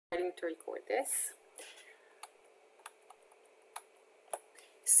going to record this.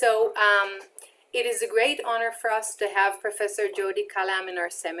 So it is a great honor for us to have Professor Jody Culham in our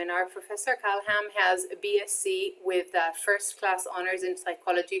seminar. Professor Culham has a BSc with first-class honors in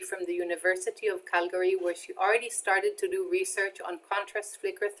psychology from the University of Calgary, where she already started to do research on contrast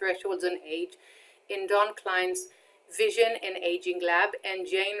flicker thresholds and age in Don Klein's Vision and Aging Lab and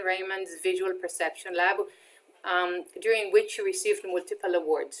Jane Raymond's Visual Perception Lab, during which she received multiple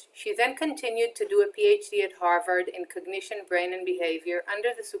awards. She then continued to do a PhD at Harvard in cognition, brain, and behavior under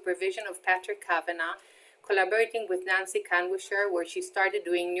the supervision of Patrick Kavanagh, collaborating with Nancy Kanwisher, where she started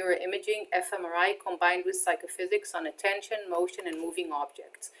doing neuroimaging, fMRI, combined with psychophysics on attention, motion, and moving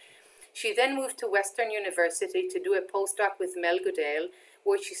objects. She then moved to Western University to do a postdoc with Mel Goodale,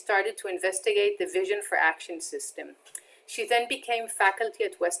 where she started to investigate the vision for action system. She then became faculty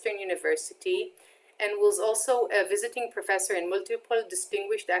at Western University and was also a visiting professor in multiple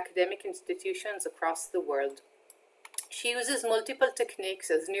distinguished academic institutions across the world. She uses multiple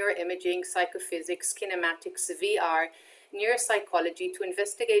techniques as neuroimaging, psychophysics, kinematics, VR, neuropsychology to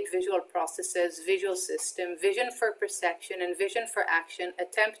investigate visual processes, visual system, vision for perception, and vision for action,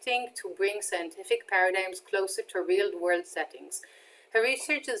 attempting to bring scientific paradigms closer to real-world settings. Her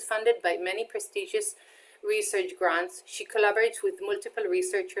research is funded by many prestigious research grants. She collaborates with multiple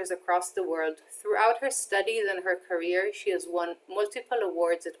researchers across the world. Throughout her studies and her career, she has won multiple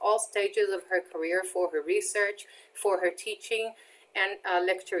awards at all stages of her career for her research, for her teaching, and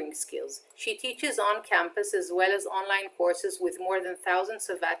lecturing skills. She teaches on campus as well as online courses with more than thousands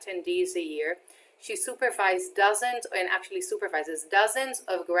of attendees a year. She supervises dozens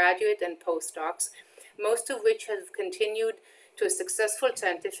of graduate and postdocs, most of which have continued to a successful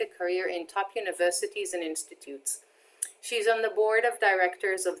scientific career in top universities and institutes. She's on the board of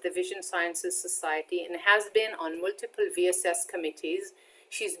directors of the Vision Sciences Society and has been on multiple VSS committees.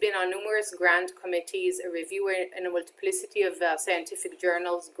 She's been on numerous grant committees, a reviewer in a multiplicity of scientific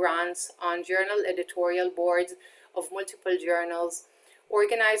journals, grants, on journal editorial boards of multiple journals,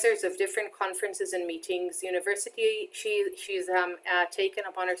 organizers of different conferences and meetings, university. She's taken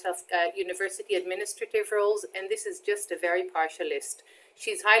upon herself university administrative roles, and this is just a very partial list.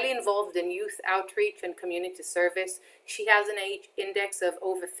 She's highly involved in youth outreach and community service. She has an age index of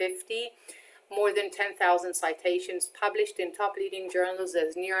over 50, more than 10,000 citations, published in top leading journals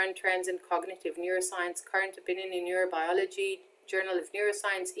as Neuron Trends in Cognitive Neuroscience, Current Opinion in Neurobiology, Journal of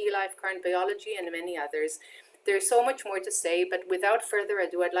Neuroscience, eLife, Current Biology, and many others. There's so much more to say, but without further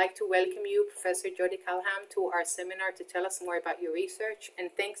ado, I'd like to welcome you, Professor Jody Culham, to our seminar to tell us more about your research, and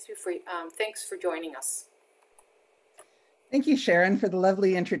thanks for joining us. Thank you, Sharon, for the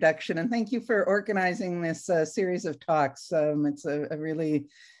lovely introduction, and thank you for organizing this series of talks. It's a really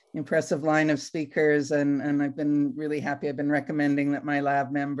impressive line of speakers, and I've been really happy. I've been recommending that my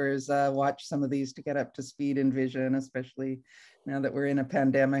lab members watch some of these to get up to speed in vision, especially now that we're in a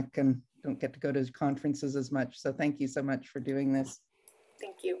pandemic and don't get to go to conferences as much. So thank you so much for doing this.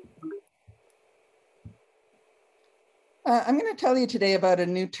 Thank you. I'm going to tell you today about a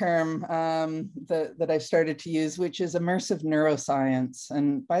new term that I've started to use, which is immersive neuroscience.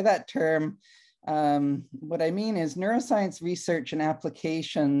 And by that term, what I mean is neuroscience research and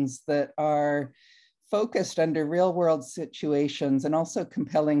applications that are focused under real world situations and also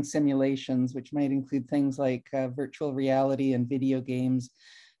compelling simulations, which might include things like virtual reality and video games.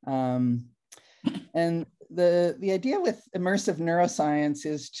 And the idea with immersive neuroscience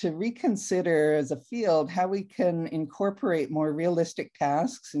is to reconsider as a field how we can incorporate more realistic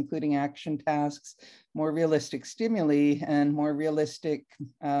tasks, including action tasks, more realistic stimuli, and more realistic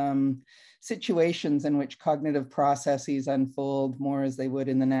situations in which cognitive processes unfold more as they would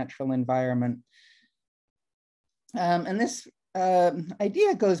in the natural environment. And this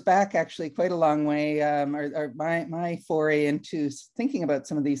idea goes back actually quite a long way. My foray into thinking about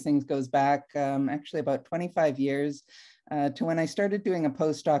some of these things goes back actually about 25 years to when I started doing a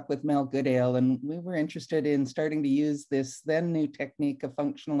postdoc with Mel Goodale, and we were interested in starting to use this then new technique of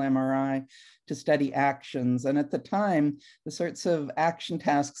functional MRI to study actions. And at the time, the sorts of action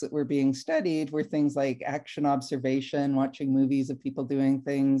tasks that were being studied were things like action observation, watching movies of people doing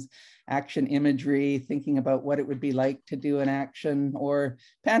things, action imagery, thinking about what it would be like to do an action, or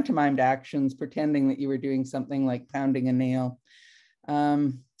pantomimed actions, pretending that you were doing something like pounding a nail.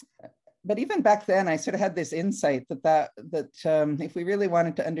 But even back then, I sort of had this insight that if we really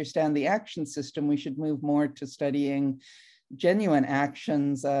wanted to understand the action system, we should move more to studying genuine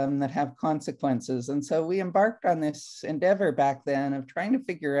actions that have consequences. And so we embarked on this endeavor back then of trying to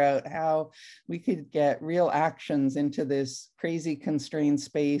figure out how we could get real actions into this crazy constrained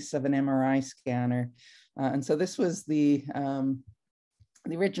space of an MRI scanner. And so this was the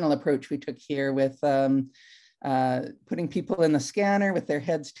the original approach we took here with putting people in the scanner with their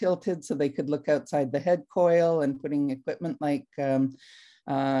heads tilted so they could look outside the head coil, and putting equipment like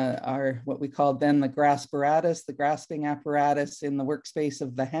what we called then the grasparatus, the grasping apparatus, in the workspace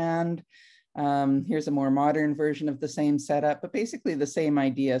of the hand. Here's a more modern version of the same setup, but basically the same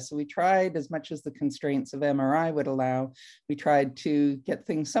idea. So we tried, as much as the constraints of MRI would allow, we tried to get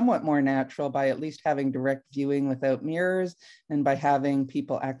things somewhat more natural by at least having direct viewing without mirrors, and by having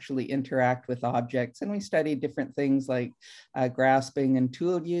people actually interact with objects. And we studied different things like grasping and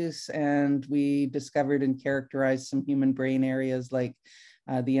tool use, and we discovered and characterized some human brain areas like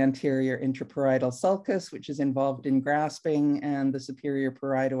the anterior intraparietal sulcus, which is involved in grasping, and the superior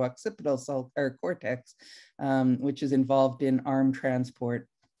parieto-occipital cortex, which is involved in arm transport.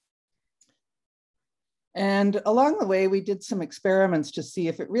 And along the way, we did some experiments to see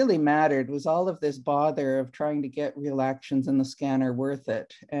if it really mattered. Was all of this bother of trying to get real actions in the scanner worth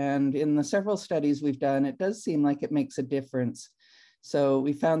it? And in the several studies we've done, it does seem like it makes a difference. So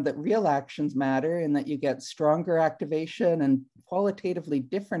we found that real actions matter, and that you get stronger activation and qualitatively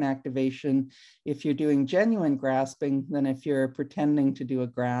different activation if you're doing genuine grasping than if you're pretending to do a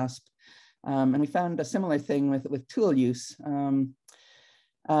grasp. And we found a similar thing with tool use.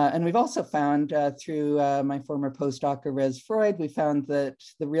 And we've also found through my former postdoc, Rez Freud, we found that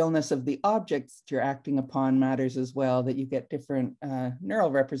the realness of the objects that you're acting upon matters as well, that you get different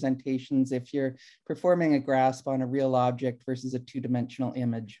neural representations if you're performing a grasp on a real object versus a two-dimensional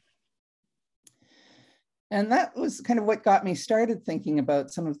image. And that was kind of what got me started thinking about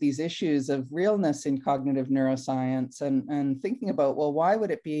some of these issues of realness in cognitive neuroscience, and thinking about, well, why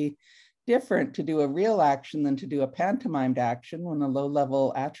would it be different to do a real action than to do a pantomimed action when the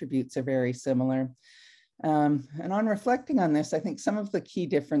low-level attributes are very similar? And on reflecting on this, I think some of the key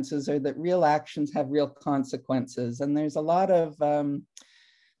differences are that real actions have real consequences. And there's a lot of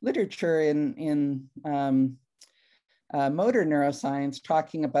literature in motor neuroscience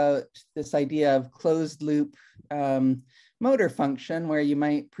talking about this idea of closed loop motor function, where you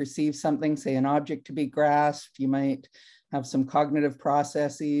might perceive something, say an object, to be grasped. You might have some cognitive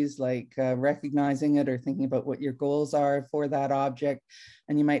processes like recognizing it or thinking about what your goals are for that object,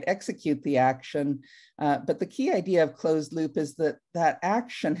 and you might execute the action. But the key idea of closed loop is that that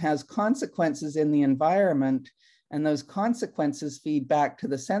action has consequences in the environment, and those consequences feed back to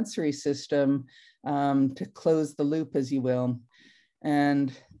the sensory system to close the loop, as you will.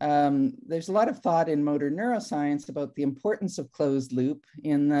 And there's a lot of thought in motor neuroscience about the importance of closed loop,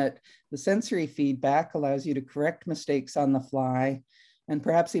 in that the sensory feedback allows you to correct mistakes on the fly. And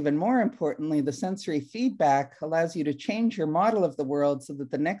perhaps even more importantly, the sensory feedback allows you to change your model of the world so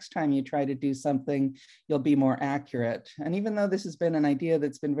that the next time you try to do something, you'll be more accurate. And even though this has been an idea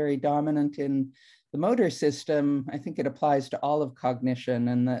that's been very dominant in the motor system, I think it applies to all of cognition,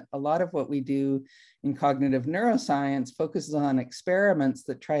 and that a lot of what we do in cognitive neuroscience focuses on experiments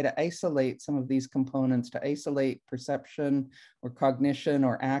that try to isolate some of these components, to isolate perception or cognition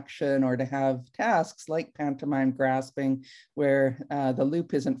or action, or to have tasks like pantomime grasping where the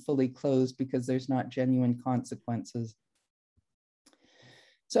loop isn't fully closed because there's not genuine consequences.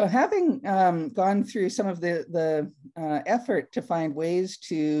 So having gone through some of the effort to find ways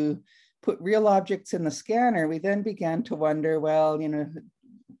to put real objects in the scanner, we then began to wonder, well,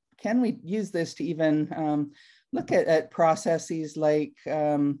 can we use this to even look at processes like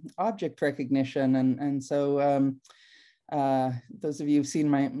object recognition? And so those of you who've seen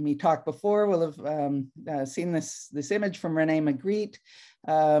me talk before will have seen this image from René Magritte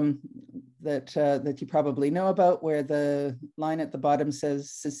that you probably know about, where the line at the bottom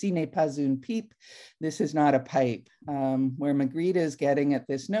says, "Ceci n'est pas une pipe," this is not a pipe, where Magritte is getting at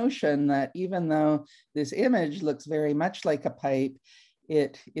this notion that even though this image looks very much like a pipe,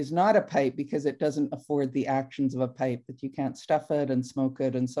 it is not a pipe because it doesn't afford the actions of a pipe, that you can't stuff it and smoke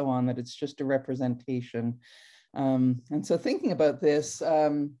it and so on, that it's just a representation. And so thinking about this,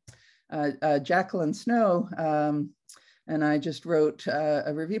 Jacqueline Snow and I just wrote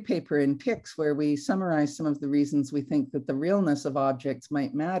a review paper in Tics where we summarize some of the reasons we think that the realness of objects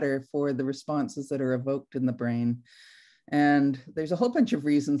might matter for the responses that are evoked in the brain. And there's a whole bunch of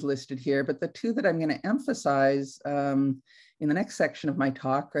reasons listed here, but the two that I'm going to emphasize in the next section of my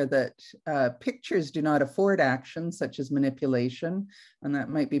talk are that pictures do not afford actions such as manipulation, and that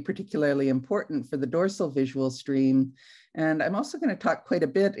might be particularly important for the dorsal visual stream. And I'm also going to talk quite a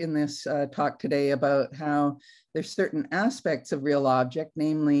bit in this talk today about how there's certain aspects of real object,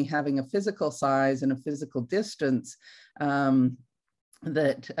 namely having a physical size and a physical distance,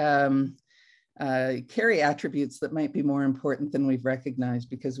 that carry attributes that might be more important than we've recognized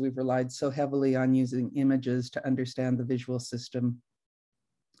because we've relied so heavily on using images to understand the visual system.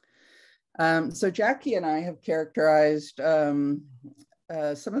 So Jackie and I have characterized some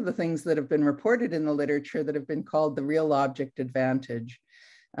of the things that have been reported in the literature that have been called the real object advantage,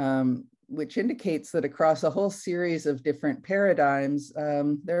 which indicates that across a whole series of different paradigms,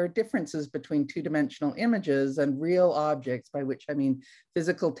 there are differences between two-dimensional images and real objects, by which I mean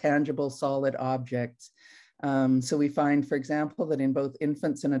physical, tangible, solid objects. So we find, for example, that in both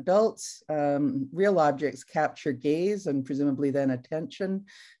infants and adults, real objects capture gaze and presumably then attention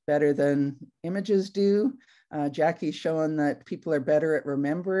better than images do. Jackie's shown that people are better at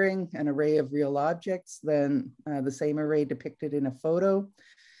remembering an array of real objects than the same array depicted in a photo.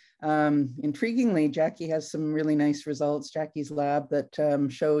 Intriguingly, Jackie has some really nice results, Jackie's lab, that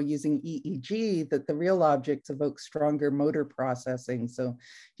show using EEG that the real objects evoke stronger motor processing. So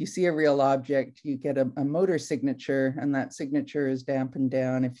if you see a real object, you get a motor signature, and that signature is dampened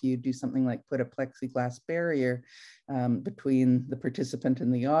down if you do something like put a plexiglass barrier between the participant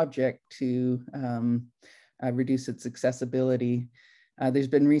and the object to reduce its accessibility. There's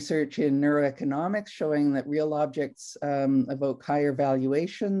been research in neuroeconomics showing that real objects evoke higher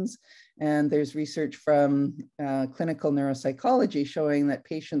valuations. And there's research from clinical neuropsychology showing that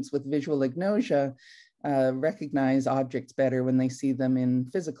patients with visual agnosia recognize objects better when they see them in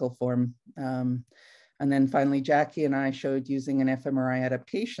physical form. And then finally, Jackie and I showed using an fMRI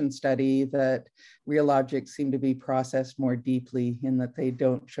adaptation study that real objects seem to be processed more deeply in that they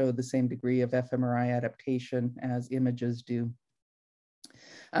don't show the same degree of fMRI adaptation as images do.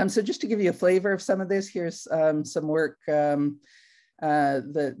 So just to give you a flavor of some of this, here's some work that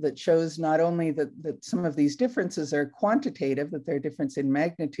shows not only that some of these differences are quantitative, that they're difference in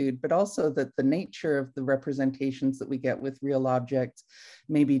magnitude, but also that the nature of the representations that we get with real objects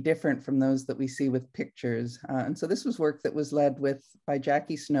may be different from those that we see with pictures. And so this was work that was led by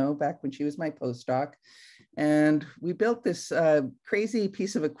Jackie Snow back when she was my postdoc. And we built this crazy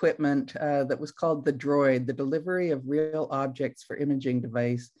piece of equipment that was called the Droid, the Delivery of Real Objects for Imaging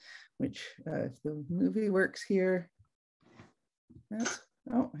Device, which if the movie works here,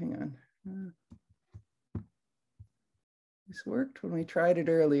 oh, hang on. This worked when we tried it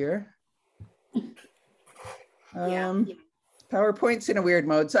earlier. PowerPoint's in a weird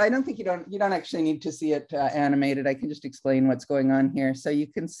mode, so I don't think you don't actually need to see it animated. I can just explain what's going on here. So you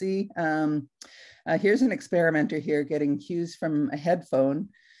can see here's an experimenter here getting cues from a headphone.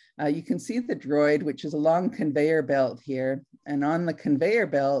 You can see the droid, which is a long conveyor belt here, and on the conveyor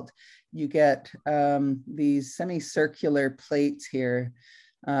belt you get these semicircular plates here.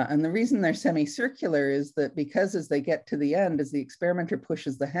 And the reason they're semicircular is that because as they get to the end, as the experimenter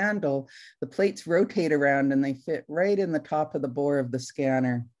pushes the handle, the plates rotate around and they fit right in the top of the bore of the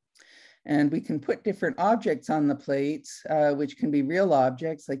scanner. And we can put different objects on the plates, which can be real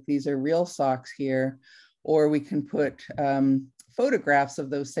objects, like these are real socks here, or we can put photographs of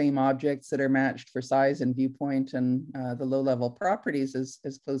those same objects that are matched for size and viewpoint and the low-level properties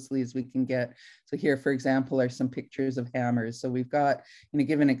as closely as we can get. So here, for example, are some pictures of hammers. So we've got, in a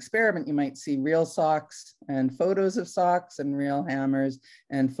given experiment, you might see real socks and photos of socks and real hammers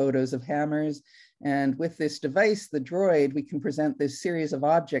and photos of hammers. And with this device, the Droid, we can present this series of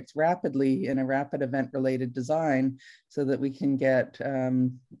objects rapidly in a rapid event-related design so that we can get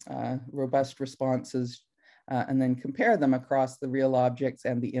robust responses and then compare them across the real objects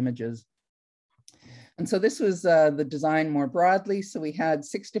and the images. And so this was the design more broadly. So we had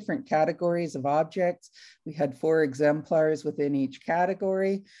 6 different categories of objects. We had 4 exemplars within each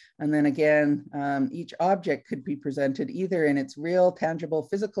category. And then again, each object could be presented either in its real, tangible,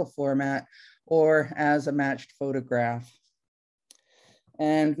 physical format or as a matched photograph.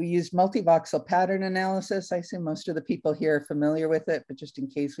 And we used multivoxel pattern analysis. I assume most of the people here are familiar with it, but just in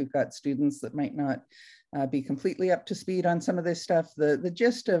case we've got students that might not be completely up to speed on some of this stuff, the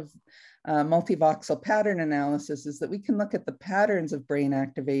gist of multivoxel pattern analysis is that we can look at the patterns of brain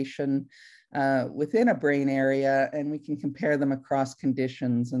activation within a brain area, and we can compare them across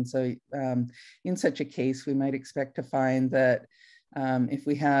conditions. And so in such a case, we might expect to find that if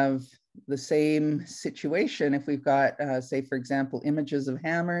we have the same situation, if we've got, say, for example, images of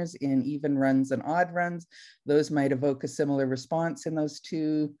hammers in even runs and odd runs, those might evoke a similar response in those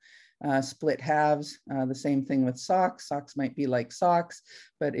 2 split halves. The same thing with socks. Socks might be like socks,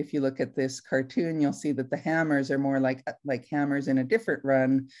 but if you look at this cartoon, you'll see that the hammers are more like hammers in a different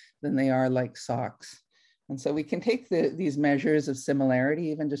run than they are like socks. And so we can take these measures of similarity,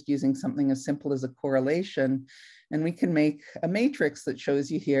 even just using something as simple as a correlation, and we can make a matrix that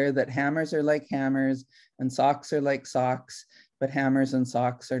shows you here that hammers are like hammers and socks are like socks, but hammers and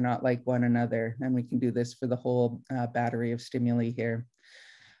socks are not like one another. And we can do this for the whole battery of stimuli here.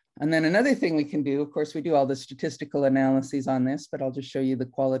 And then another thing we can do, of course, we do all the statistical analyses on this, but I'll just show you the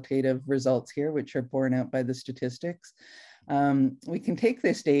qualitative results here, which are borne out by the statistics. We can take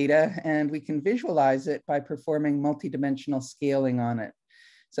this data and we can visualize it by performing multidimensional scaling on it.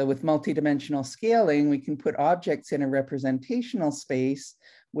 So with multidimensional scaling, we can put objects in a representational space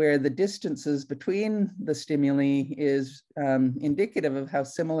where the distances between the stimuli is indicative of how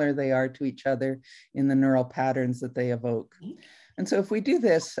similar they are to each other in the neural patterns that they evoke. And so if we do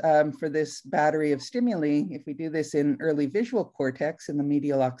this for this battery of stimuli, if we do this in early visual cortex in the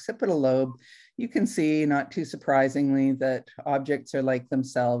medial occipital lobe, you can see, not too surprisingly, that objects are like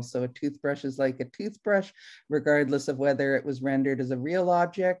themselves. So a toothbrush is like a toothbrush, regardless of whether it was rendered as a real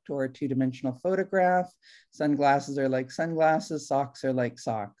object or a two-dimensional photograph. Sunglasses are like sunglasses, socks are like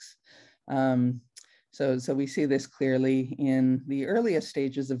socks. So we see this clearly in the earliest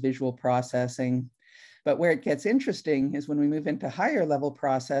stages of visual processing. But where it gets interesting is when we move into higher level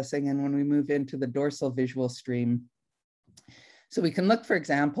processing and when we move into the dorsal visual stream. So we can look, for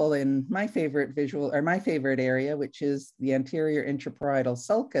example, in my favorite area, which is the anterior intraparietal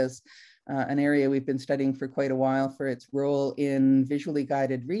sulcus, an area we've been studying for quite a while for its role in visually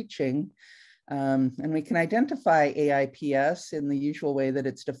guided reaching. And we can identify AIPS in the usual way that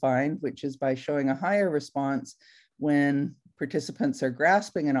it's defined, which is by showing a higher response when participants are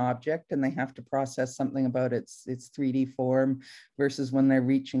grasping an object and they have to process something about its 3D form versus when they're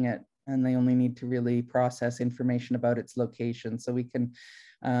reaching it and they only need to really process information about its location. So we can,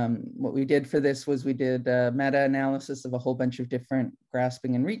 what we did for this was we did a meta-analysis of a whole bunch of different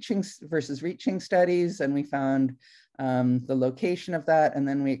grasping and reaching versus reaching studies, and we found the location of that, and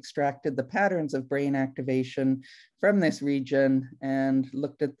then we extracted the patterns of brain activation from this region and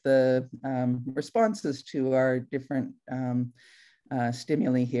looked at the responses to our different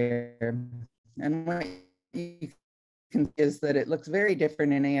stimuli here. And what you can see is that it looks very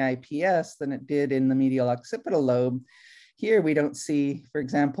different in AIPS than it did in the medial occipital lobe. Here we don't see, for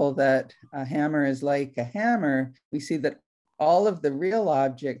example, that a hammer is like a hammer. We see that all of the real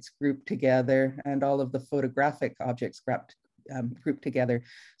objects grouped together and all of the photographic objects grouped together.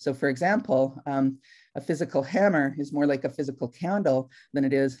 So for example, a physical hammer is more like a physical candle than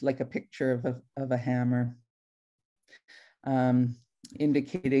it is like a picture of a hammer,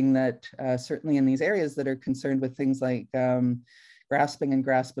 indicating that certainly in these areas that are concerned with things like grasping and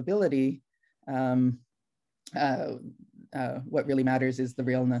graspability, what really matters is the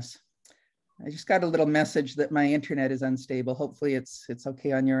realness. I just got a little message that my internet is unstable. Hopefully it's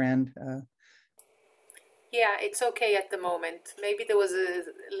okay on your end. Yeah, it's okay at the moment. Maybe there was a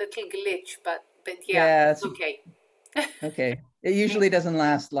little glitch, but yeah, it's okay. Okay. It usually doesn't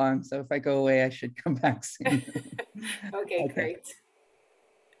last long, so if I go away, I should come back soon. Okay, great.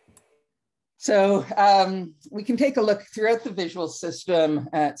 So we can take a look throughout the visual system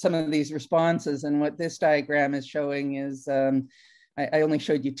at some of these responses, and what this diagram is showing is I only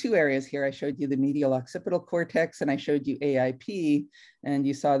showed you two areas here. I showed you the medial occipital cortex and I showed you AIP, and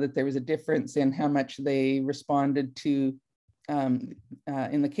you saw that there was a difference in how much they responded to,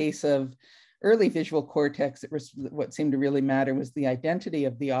 in the case of early visual cortex, what seemed to really matter was the identity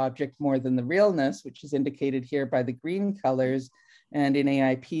of the object more than the realness, which is indicated here by the green colors. And in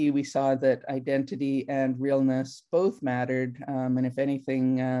AIP, we saw that identity and realness both mattered. And if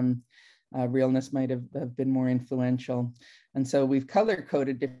anything, realness might have been more influential. And so we've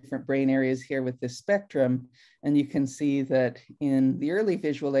color-coded different brain areas here with this spectrum. And you can see that in the early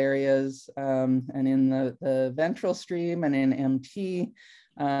visual areas and in the ventral stream and in MT,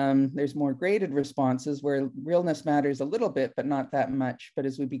 there's more graded responses where realness matters a little bit, but not that much. But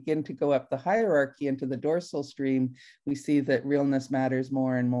as we begin to go up the hierarchy into the dorsal stream, we see that realness matters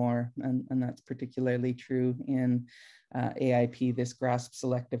more and more. And that's particularly true in AIP, this grasp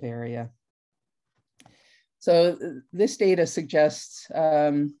selective area. So this data suggests,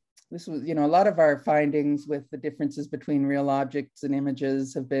 this was, a lot of our findings with the differences between real objects and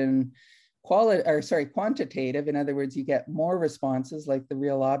images have been quantitative. In other words, you get more responses like the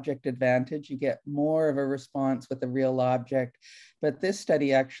real object advantage, you get more of a response with a real object. But this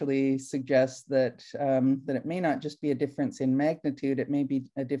study actually suggests that, that it may not just be a difference in magnitude, it may be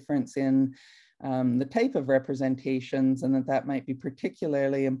a difference in the type of representations, and that might be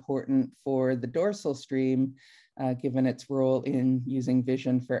particularly important for the dorsal stream, given its role in using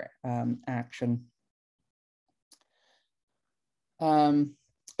vision for action.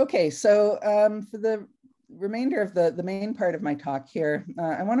 Okay, so for the remainder of the main part of my talk here,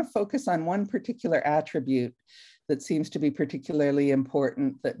 I want to focus on one particular attribute that seems to be particularly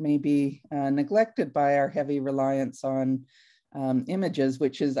important that may be neglected by our heavy reliance on images,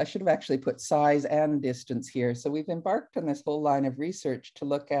 which is, I should have actually put size and distance here. So we've embarked on this whole line of research to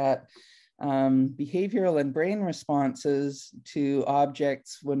look at behavioral and brain responses to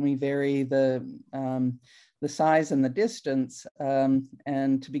objects when we vary the size and the distance,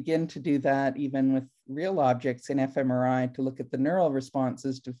 and to begin to do that even with real objects in fMRI to look at the neural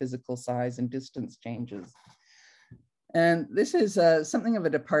responses to physical size and distance changes. And this is something of a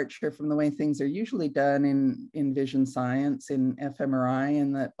departure from the way things are usually done in vision science, in fMRI,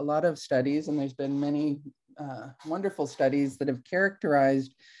 and that a lot of studies, and there's been many wonderful studies that have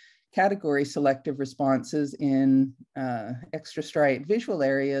characterized category selective responses in extrastriate visual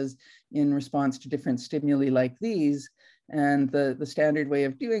areas in response to different stimuli like these. And the standard way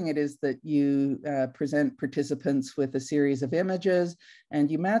of doing it is that you present participants with a series of images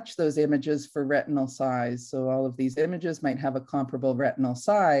and you match those images for retinal size. So all of these images might have a comparable retinal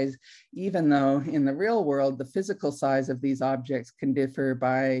size, even though in the real world, the physical size of these objects can differ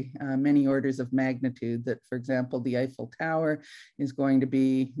by many orders of magnitude. That, for example, the Eiffel Tower is going to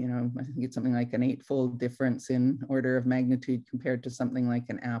be, I think it's something like an 8-fold difference in order of magnitude compared to something like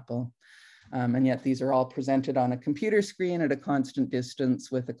an apple. And yet these are all presented on a computer screen at a constant distance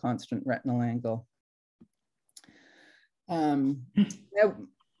with a constant retinal angle. Now,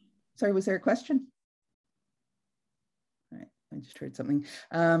 sorry, was there a question? All right, I just heard something.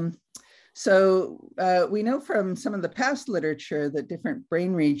 We know from some of the past literature that different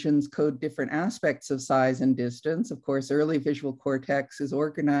brain regions code different aspects of size and distance. Of course, early visual cortex is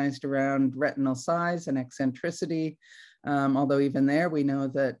organized around retinal size and eccentricity. Although even there, we know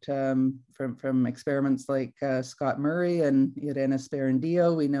that from experiments like Scott Murray and Irene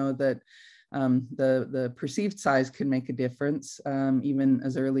Sperandio, we know that the perceived size can make a difference, even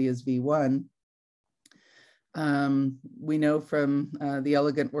as early as V1. We know from the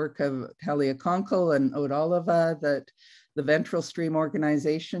elegant work of Talia Konkel and Aude Oliva that the ventral stream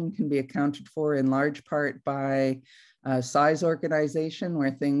organization can be accounted for in large part by size organization, where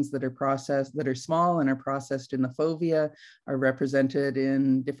things that are processed, that are small and are processed in the fovea, are represented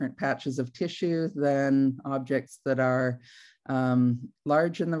in different patches of tissue than objects that are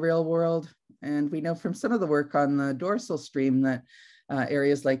large in the real world. And we know from some of the work on the dorsal stream that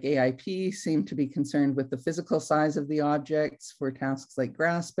areas like AIP seem to be concerned with the physical size of the objects for tasks like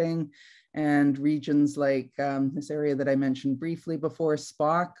grasping, and regions like this area that I mentioned briefly before,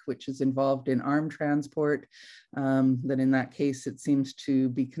 SPOC, which is involved in arm transport, that in that case, it seems to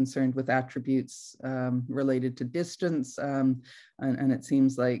be concerned with attributes related to distance. And it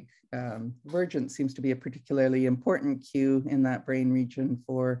seems like vergence seems to be a particularly important cue in that brain region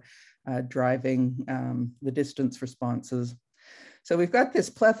for driving the distance responses. So we've got this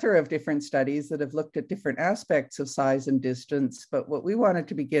plethora of different studies that have looked at different aspects of size and distance, but what we wanted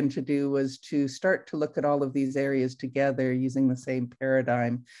to begin to do was to start to look at all of these areas together using the same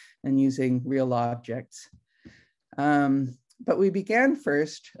paradigm and using real objects. But we began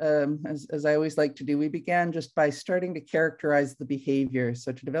first, as I always like to do, we began just by starting to characterize the behavior.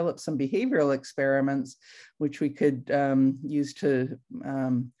 So to develop some behavioral experiments, which we could use to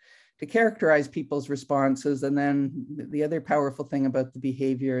characterize people's responses. And then the other powerful thing about the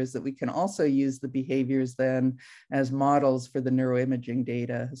behavior is that we can also use the behaviors then as models for the neuroimaging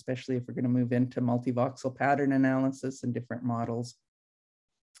data, especially if we're going to move into multivoxel pattern analysis and different models.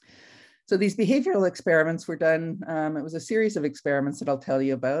 So these behavioral experiments were done, it was a series of experiments that I'll tell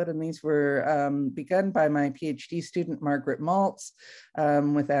you about, and these were begun by my PhD student, Margaret Maltz,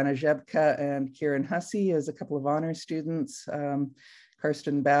 with Anna Zhebka and Kieran Hussey as a couple of honor students,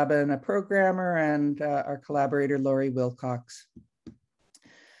 Karsten Babin, a programmer, and our collaborator, Laurie Wilcox.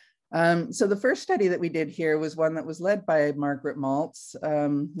 So the first study that we did here was one that was led by Margaret Maltz.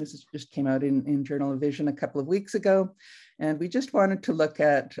 This just came out in Journal of Vision a couple of weeks ago. And we just wanted to look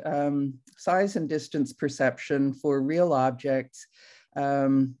at size and distance perception for real objects,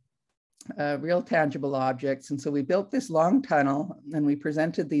 real tangible objects. And so we built this long tunnel and we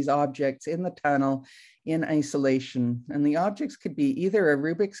presented these objects in the tunnel in isolation. And the objects could be either a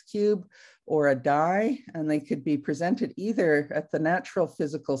Rubik's Cube or a die, and they could be presented either at the natural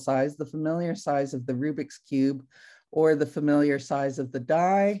physical size, the familiar size of the Rubik's Cube, or the familiar size of the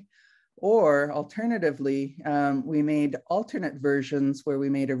die. Or alternatively, we made alternate versions where we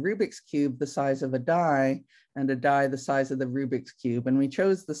made a Rubik's Cube the size of a die and a die the size of the Rubik's Cube. And we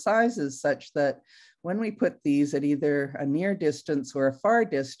chose the sizes such that when we put these at either a near distance or a far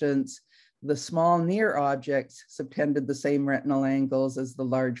distance, the small near objects subtended the same retinal angles as the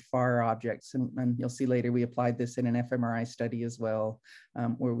large far objects. And you'll see later we applied this in an fMRI study as well,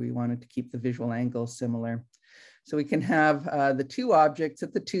 where we wanted to keep the visual angles similar. So we can have the two objects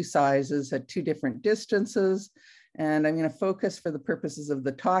at the two sizes at two different distances. And I'm going to focus for the purposes of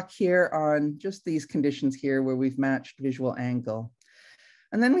the talk here on just these conditions here where we've matched visual angle.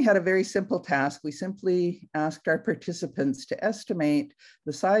 And then we had a very simple task. We simply asked our participants to estimate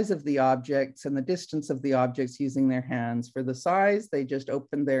the size of the objects and the distance of the objects using their hands. For the size, they just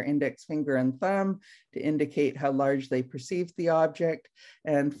opened their index finger and thumb to indicate how large they perceived the object.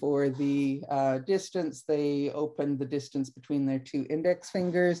 And for the distance, they opened the distance between their two index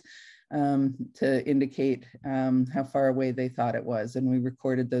fingers to indicate how far away they thought it was. And we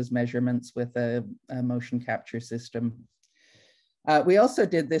recorded those measurements with a motion capture system. We also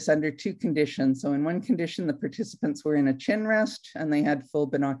did this under two conditions. So in one condition, the participants were in a chin rest and they had full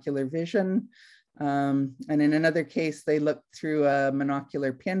binocular vision. And in another case, they looked through a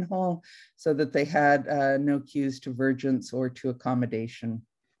monocular pinhole so that they had no cues to vergence or to accommodation.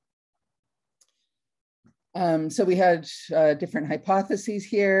 So we had different hypotheses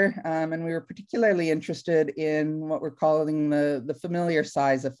here, and we were particularly interested in what we're calling the familiar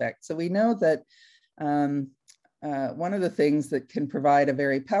size effect. So we know that one of the things that can provide a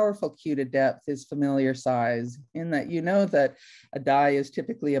very powerful cue to depth is familiar size, in that you know that a die is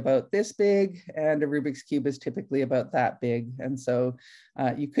typically about this big and a Rubik's Cube is typically about that big. And so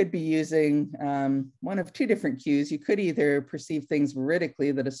you could be using one of two different cues. You could either perceive things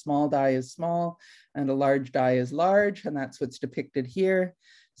veridically, that a small die is small and a large die is large, and that's what's depicted here.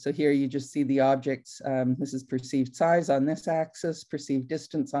 So here you just see the objects. This is perceived size on this axis, perceived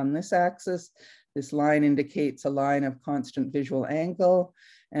distance on this axis. This line indicates a line of constant visual angle.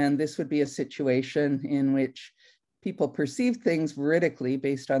 And this would be a situation in which people perceive things veridically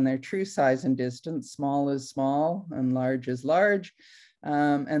based on their true size and distance. Small is small and large is large.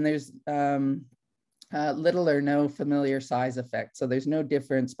 And there's little or no familiar size effect. So there's no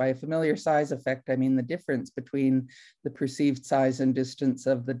difference. By a familiar size effect, I mean the difference between the perceived size and distance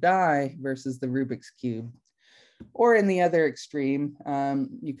of the die versus the Rubik's Cube. Or in the other extreme,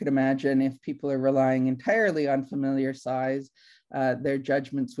 you could imagine if people are relying entirely on familiar size, their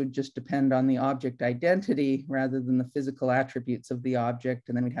judgments would just depend on the object identity rather than the physical attributes of the object,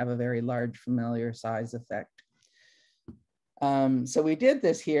 and then we'd have a very large familiar size effect. So we did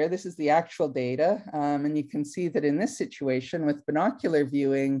this here. This is the actual data, and you can see that in this situation with binocular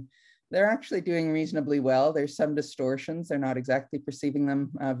viewing, they're actually doing reasonably well. There's some distortions. They're not exactly perceiving them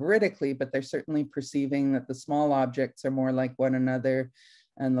veridically, but they're certainly perceiving that the small objects are more like one another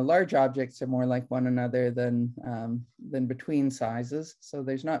and the large objects are more like one another than between sizes. So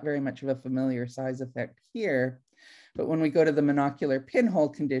there's not very much of a familiar size effect here. But when we go to the monocular pinhole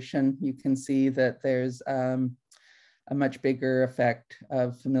condition, you can see that there's a much bigger effect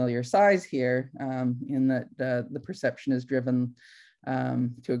of familiar size here, in that the perception is driven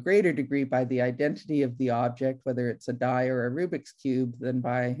to a greater degree by the identity of the object, whether it's a die or a Rubik's Cube, than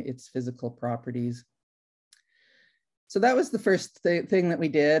by its physical properties. So that was the first thing that we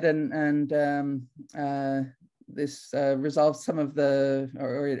did, and this resolved some of the,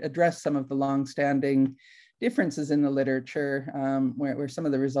 or addressed some of the long-standing differences in the literature, where some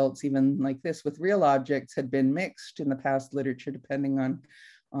of the results, even like this with real objects, had been mixed in the past literature depending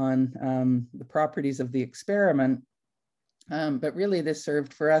on the properties of the experiment. But really this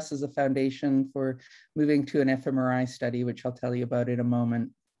served for us as a foundation for moving to an fMRI study, which I'll tell you about in a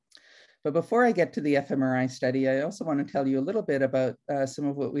moment. But before I get to the fMRI study, I also want to tell you a little bit about some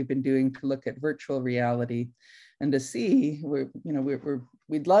of what we've been doing to look at virtual reality and to see,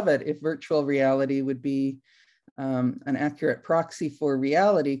 we'd love it if virtual reality would be an accurate proxy for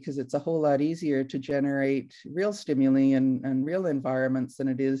reality, because it's a whole lot easier to generate real stimuli and real environments than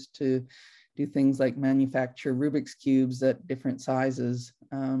it is to do things like manufacture Rubik's Cubes at different sizes.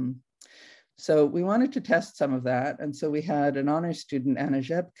 So we wanted to test some of that. And so we had an honors student, Anna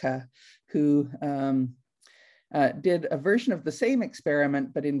Zhebka, who did a version of the same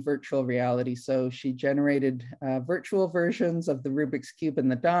experiment, but in virtual reality. So she generated virtual versions of the Rubik's Cube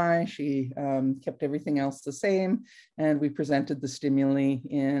and the die. She kept everything else the same. And we presented the stimuli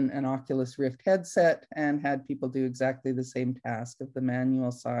in an Oculus Rift headset and had people do exactly the same task of the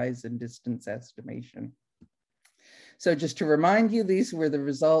manual size and distance estimation. So just to remind you, these were the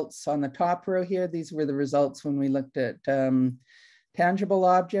results on the top row here. These were the results when we looked at tangible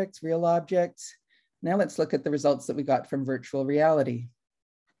objects, real objects. Now let's look at the results that we got from virtual reality.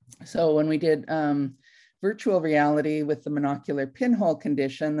 So when we did virtual reality with the monocular pinhole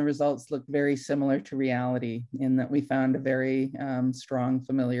condition, the results looked very similar to reality in that we found a very strong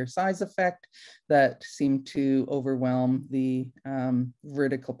familiar size effect that seemed to overwhelm the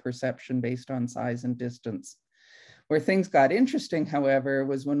vertical perception based on size and distance. Where things got interesting, however,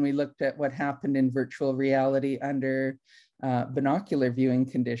 was when we looked at what happened in virtual reality under binocular viewing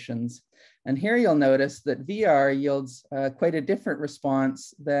conditions. And here you'll notice that VR yields quite a different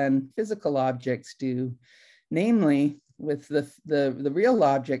response than physical objects do. Namely, with the real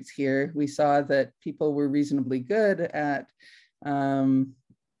objects here, we saw that people were reasonably good at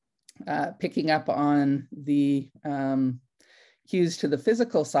picking up on the cues to the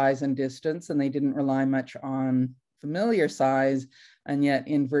physical size and distance, and they didn't rely much on familiar size. And yet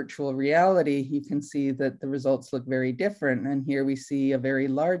in virtual reality, you can see that the results look very different. And here we see a very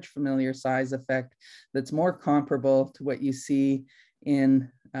large familiar size effect that's more comparable to what you see in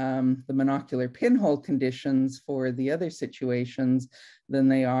the monocular pinhole conditions for the other situations than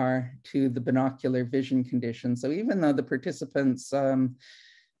they are to the binocular vision conditions. So even though the participants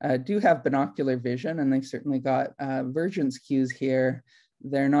do have binocular vision, and they've certainly got vergence cues here,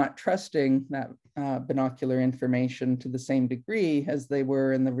 they're not trusting that binocular information to the same degree as they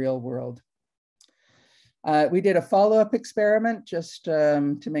were in the real world. We did a follow-up experiment just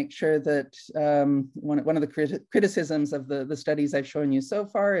to make sure that one of the criticisms of the studies I've shown you so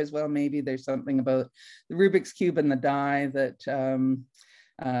far is, well, maybe there's something about the Rubik's Cube and the die that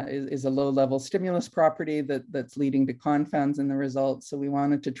is a low-level stimulus property that's leading to confounds in the results. So we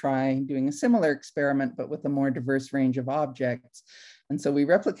wanted to try doing a similar experiment, but with a more diverse range of objects. And so we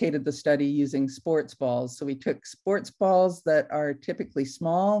replicated the study using sports balls. So we took sports balls that are typically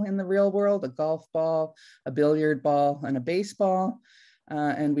small in the real world, a golf ball, a billiard ball, and a baseball.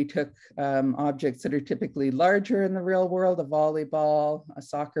 And we took objects that are typically larger in the real world, a volleyball, a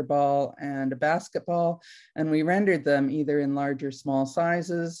soccer ball, and a basketball. And we rendered them either in large or small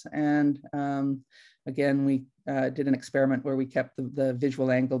sizes. And again, we did an experiment where we kept the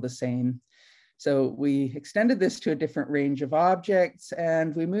visual angle the same. So we extended this to a different range of objects,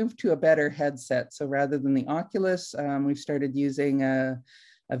 and we moved to a better headset. So rather than the Oculus, we started using a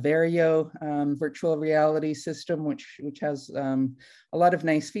Vario virtual reality system, which has a lot of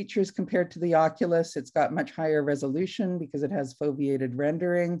nice features compared to the Oculus. It's got much higher resolution because it has foveated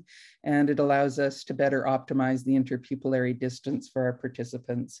rendering, and it allows us to better optimize the interpupillary distance for our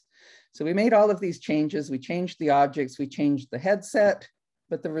participants. So we made all of these changes. We changed the objects, we changed the headset,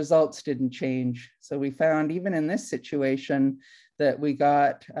 but the results didn't change. So we found even in this situation that we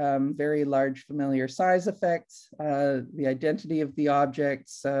got very large familiar size effects. The identity of the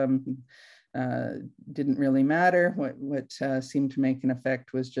objects didn't really matter. What seemed to make an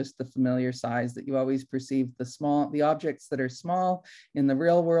effect was just the familiar size, that you always perceive the objects that are small in the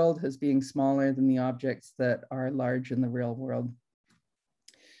real world as being smaller than the objects that are large in the real world.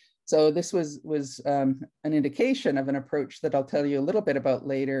 So this was an indication of an approach that I'll tell you a little bit about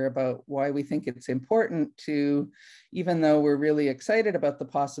later, about why we think it's important to, even though we're really excited about the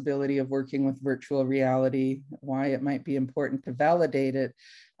possibility of working with virtual reality, why it might be important to validate it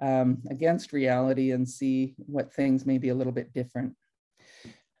against reality and see what things may be a little bit different.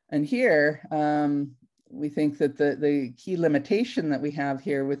 And here, we think that the key limitation that we have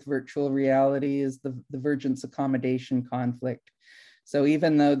here with virtual reality is the vergence accommodation conflict. So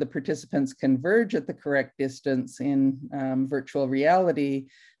even though the participants converge at the correct distance in virtual reality,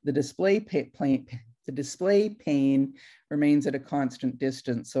 the display pane remains at a constant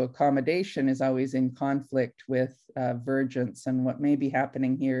distance. So accommodation is always in conflict with vergence. And what may be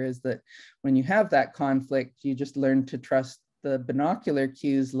happening here is that when you have that conflict, you just learn to trust the binocular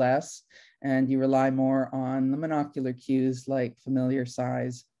cues less, and you rely more on the monocular cues like familiar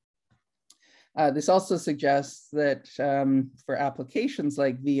size. This also suggests that for applications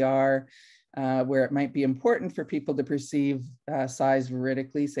like VR, where it might be important for people to perceive size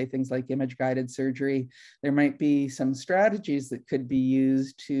veridically, say things like image-guided surgery, there might be some strategies that could be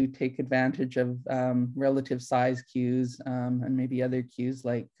used to take advantage of relative size cues and maybe other cues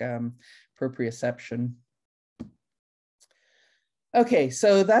like proprioception. Okay,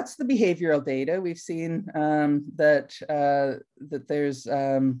 so that's the behavioral data. We've seen that there's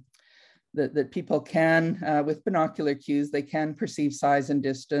that people can, with binocular cues, they can perceive size and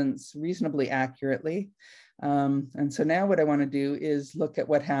distance reasonably accurately. And so now what I want to do is look at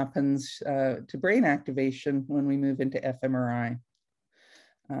what happens to brain activation when we move into fMRI.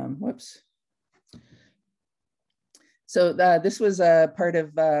 Whoops. So this was a part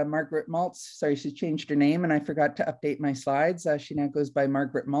of Margaret Maltz. Sorry, she changed her name and I forgot to update my slides. She now goes by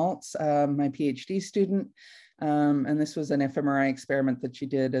Margaret Maltz, my PhD student. And this was an fMRI experiment that she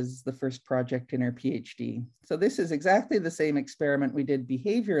did as the first project in her PhD. So this is exactly the same experiment we did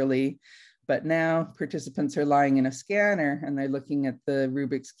behaviorally, But now participants are lying in a scanner and they're looking at the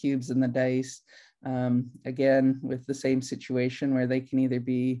Rubik's Cubes and the dice, again, with the same situation where they can either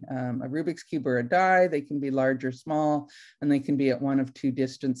be a Rubik's Cube or a die, they can be large or small, and they can be at one of two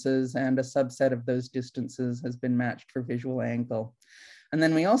distances, and a subset of those distances has been matched for visual angle. And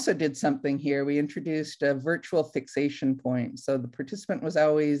then we also did something here. We introduced a virtual fixation point. So the participant was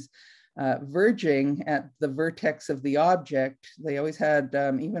always verging at the vertex of the object. They always had,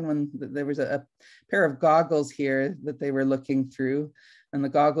 even when there was a pair of goggles here that they were looking through, and the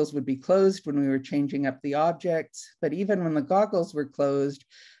goggles would be closed when we were changing up the objects. But even when the goggles were closed,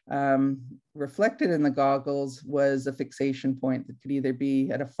 reflected in the goggles was a fixation point that could either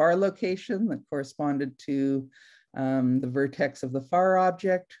be at a far location that corresponded to the vertex of the far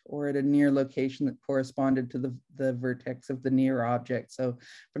object, or at a near location that corresponded to the vertex of the near object. So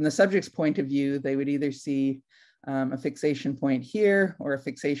from the subject's point of view, they would either see a fixation point here or a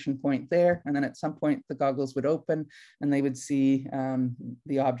fixation point there. And then at some point the goggles would open and they would see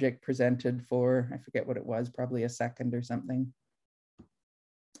the object presented for, I forget what it was, probably a second or something.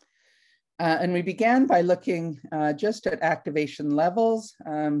 And we began by looking just at activation levels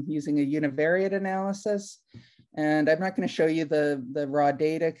using a univariate analysis. And I'm not going to show you the raw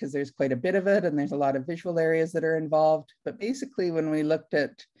data because there's quite a bit of it and there's a lot of visual areas that are involved. But basically, when we looked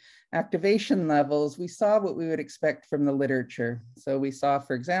at activation levels, we saw what we would expect from the literature. So we saw,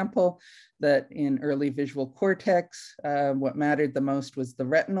 for example, that in early visual cortex, what mattered the most was the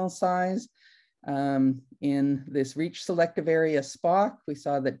retinal size. In this reach selective area SPOC, we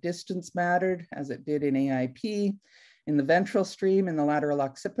saw that distance mattered as it did in AIP. In the ventral stream, in the lateral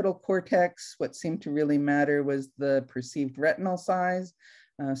occipital cortex, what seemed to really matter was the perceived retinal size.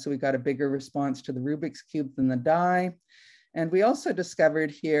 So we got a bigger response to the Rubik's Cube than the die. And we also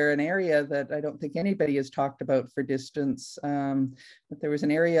discovered here an area that I don't think anybody has talked about for distance, but there was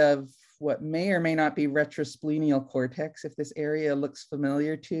an area of what may or may not be retrosplenial cortex. If this area looks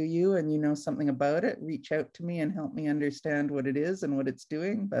familiar to you and you know something about it, reach out to me and help me understand what it is and what it's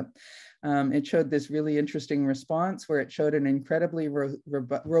doing. But it showed this really interesting response where it showed an incredibly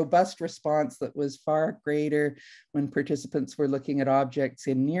robust response that was far greater when participants were looking at objects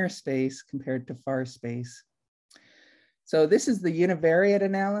in near space compared to far space. So this is the univariate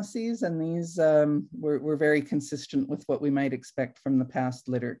analyses, and these were very consistent with what we might expect from the past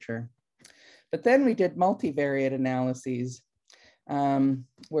literature. But then we did multivariate analyses,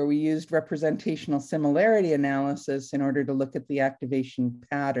 where we used representational similarity analysis in order to look at the activation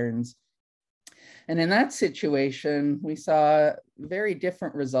patterns. And in that situation, we saw very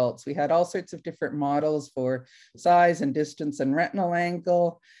different results. We had all sorts of different models for size and distance and retinal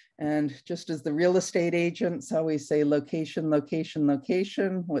angle. And just as the real estate agents always say location, location,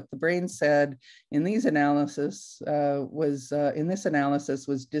 location, what the brain said in these analysis in this analysis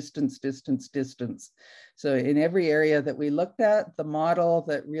was distance, distance, distance. So in every area that we looked at, the model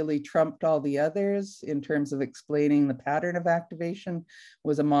that really trumped all the others in terms of explaining the pattern of activation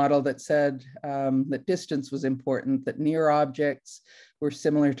was a model that said that distance was important, that near objects were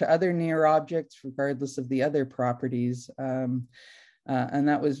similar to other near objects, regardless of the other properties. And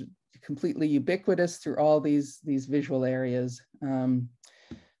that was completely ubiquitous through all these visual areas.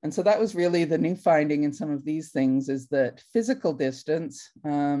 And so that was really the new finding in some of these things, is that physical distance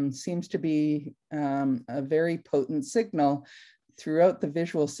seems to be a very potent signal throughout the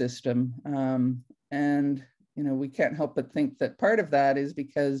visual system. And we can't help but think that part of that is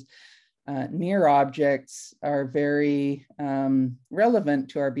because near objects are very relevant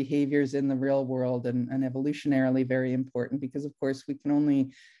to our behaviors in the real world, and evolutionarily very important, because of course we can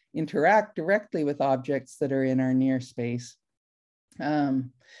only interact directly with objects that are in our near space.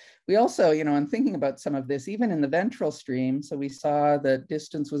 We also, in thinking about some of this, even in the ventral stream, so we saw that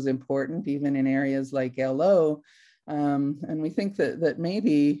distance was important even in areas like LO. And we think that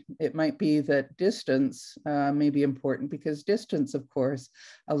maybe it might be that distance may be important, because distance, of course,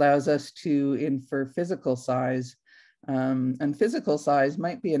 allows us to infer physical size. And physical size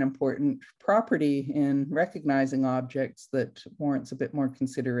might be an important property in recognizing objects that warrants a bit more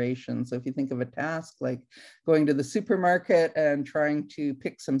consideration. So if you think of a task like going to the supermarket and trying to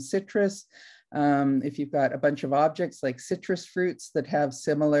pick some citrus, if you've got a bunch of objects like citrus fruits that have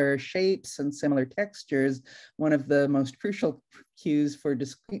similar shapes and similar textures, one of the most crucial cues for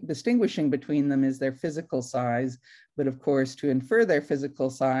distinguishing between them is their physical size. But of course, to infer their physical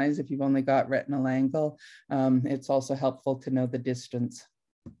size, if you've only got retinal angle, it's also helpful to know the distance.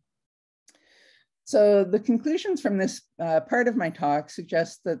 So the conclusions from this part of my talk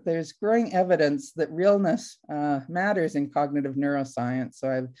suggest that there's growing evidence that realness matters in cognitive neuroscience. So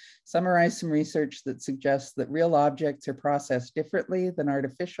I've summarized some research that suggests that real objects are processed differently than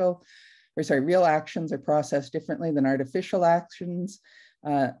artificial. real actions are processed differently than artificial actions,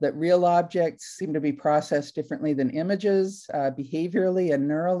 that real objects seem to be processed differently than images, behaviorally and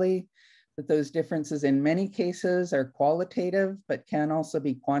neurally, that those differences in many cases are qualitative, but can also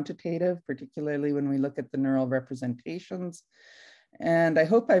be quantitative, particularly when we look at the neural representations. And I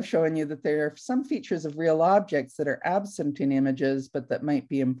hope I've shown you that there are some features of real objects that are absent in images, but that might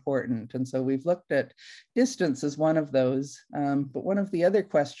be important. And so we've looked at distance as one of those. But one of the other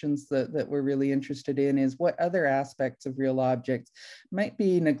questions that we're really interested in is what other aspects of real objects might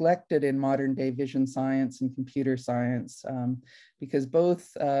be neglected in modern day vision science and computer science, because both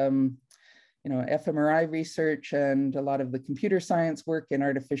fMRI research and a lot of the computer science work in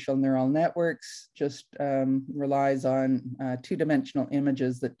artificial neural networks just relies on two-dimensional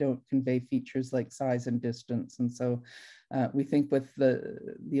images that don't convey features like size and distance. And so we think with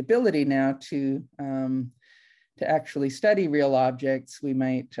the ability now to actually study real objects, we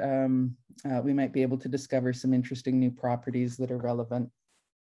might be able to discover some interesting new properties that are relevant.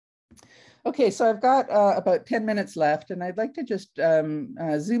 Okay, so I've got about 10 minutes left, and I'd like to just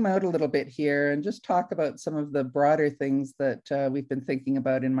zoom out a little bit here and just talk about some of the broader things that we've been thinking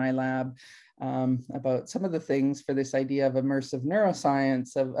about in my lab, about some of the things for this idea of immersive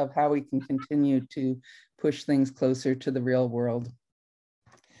neuroscience, of how we can continue to push things closer to the real world.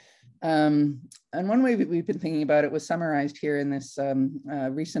 And one way we've been thinking about it was summarized here in this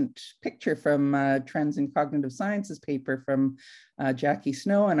recent picture from Trends in Cognitive Sciences paper from Jackie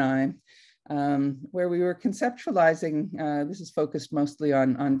Snow and I, where we were conceptualizing, this is focused mostly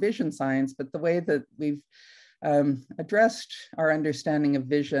on vision science, but the way that we've addressed our understanding of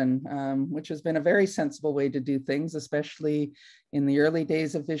vision, which has been a very sensible way to do things, especially in the early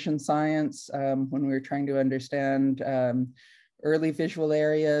days of vision science, when we were trying to understand early visual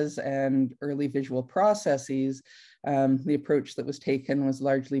areas and early visual processes. The approach that was taken was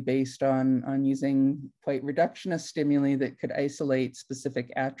largely based on using quite reductionist stimuli that could isolate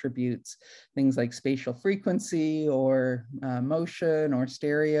specific attributes, things like spatial frequency or motion or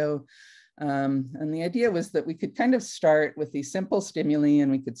stereo. And the idea was that we could kind of start with these simple stimuli,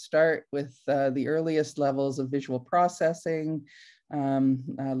 and we could start with the earliest levels of visual processing,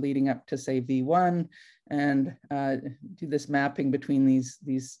 leading up to, say, V1, and do this mapping between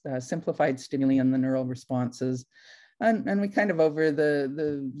these simplified stimuli and the neural responses. And we kind of over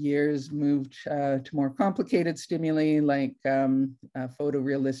the years moved to more complicated stimuli like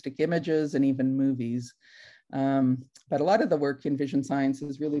photorealistic images and even movies. But a lot of the work in vision science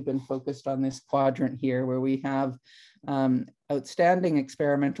has really been focused on this quadrant here, where we have outstanding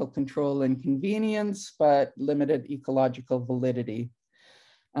experimental control and convenience, but limited ecological validity.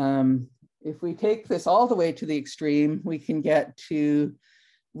 If we take this all the way to the extreme, we can get to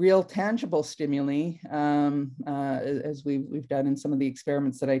real tangible stimuli, as we've done in some of the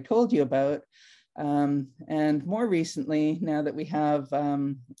experiments that I told you about. And more recently, now that we have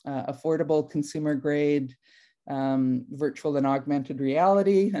affordable consumer grade virtual and augmented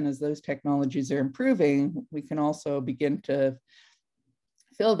reality, and as those technologies are improving, we can also begin to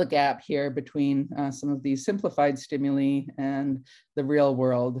fill the gap here between some of these simplified stimuli and the real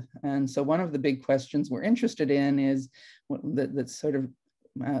world. And so one of the big questions we're interested in is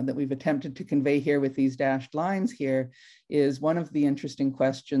that we've attempted to convey here with these dashed lines here, is one of the interesting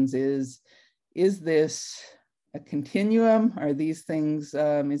questions is this a continuum? Are these things,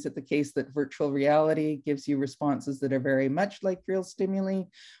 is it the case that virtual reality gives you responses that are very much like real stimuli?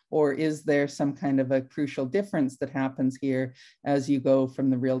 Or is there some kind of a crucial difference that happens here as you go from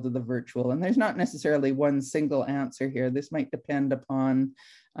the real to the virtual? And there's not necessarily one single answer here. This might depend upon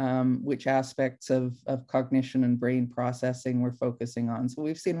which aspects of cognition and brain processing we're focusing on. So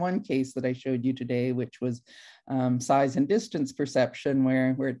we've seen one case that I showed you today, which was size and distance perception,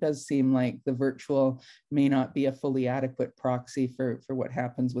 where it does seem like the virtual may not be a fully adequate proxy for what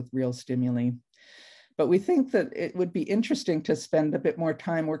happens with real stimuli. But we think that it would be interesting to spend a bit more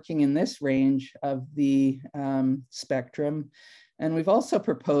time working in this range of the spectrum. And we've also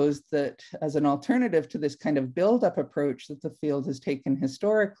proposed that as an alternative to this kind of build-up approach that the field has taken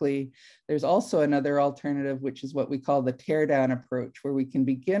historically, there's also another alternative, which is what we call the teardown approach, where we can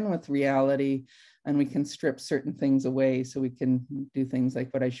begin with reality and we can strip certain things away. So we can do things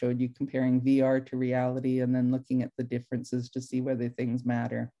like what I showed you, comparing VR to reality and then looking at the differences to see whether things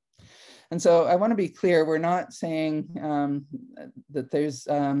matter. And so I want to be clear, we're not saying that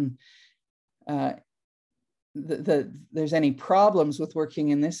there's any problems with working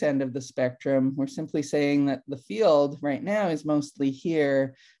in this end of the spectrum. We're simply saying that the field right now is mostly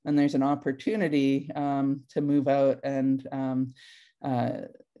here, and there's an opportunity to move out and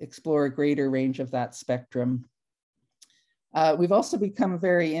explore a greater range of that spectrum. We've also become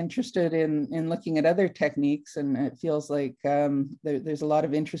very interested in looking at other techniques, and it feels like there's a lot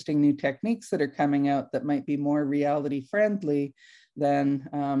of interesting new techniques that are coming out that might be more reality friendly than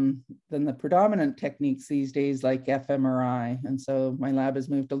the predominant techniques these days, like fMRI. And so my lab has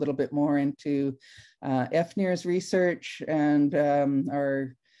moved a little bit more into FNIRS research, and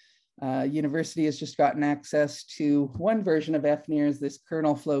our university has just gotten access to one version of FNIRS, this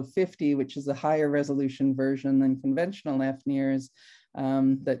kernel flow 50, which is a higher resolution version than conventional FNIRS,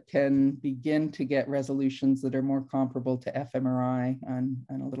 that can begin to get resolutions that are more comparable to fMRI and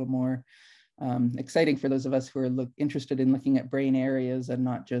a little more exciting for those of us who are interested in looking at brain areas and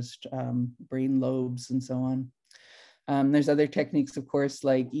not just brain lobes and so on. There's other techniques, of course,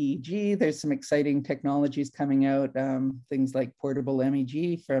 like EEG. There's some exciting technologies coming out, things like portable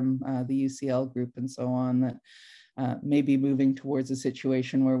MEG from the UCL group and so on, that may be moving towards a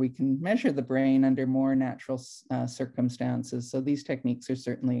situation where we can measure the brain under more natural circumstances. So these techniques are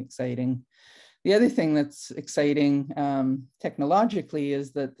certainly exciting. The other thing that's exciting technologically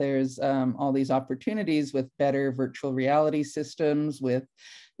is that there's all these opportunities with better virtual reality systems, with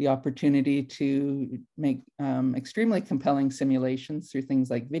the opportunity to make extremely compelling simulations through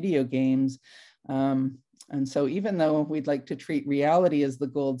things like video games. And so even though we'd like to treat reality as the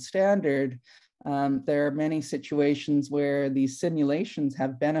gold standard, there are many situations where these simulations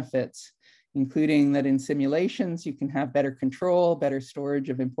have benefits, including that in simulations, you can have better control, better storage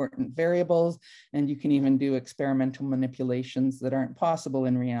of important variables, and you can even do experimental manipulations that aren't possible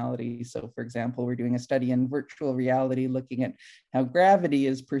in reality. So for example, we're doing a study in virtual reality looking at how gravity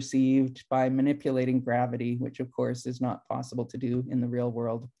is perceived by manipulating gravity, which of course is not possible to do in the real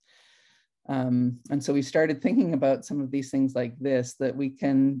world. And so we started thinking about some of these things like this, that we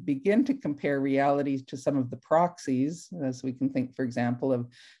can begin to compare realities to some of the proxies. So we can think, for example, of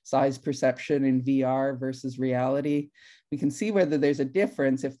size perception in VR versus reality. We can see whether there's a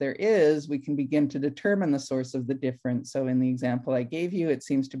difference. If there is, we can begin to determine the source of the difference. So in the example I gave you, it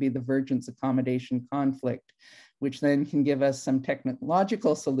seems to be the vergence accommodation conflict, which then can give us some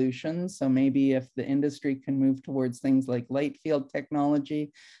technological solutions. So maybe if the industry can move towards things like light field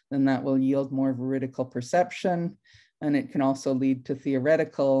technology, then that will yield more veridical perception. And it can also lead to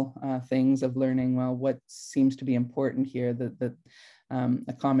theoretical things of learning, well, what seems to be important here, that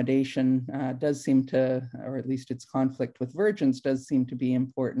accommodation does seem to, or at least its conflict with vergence does seem to be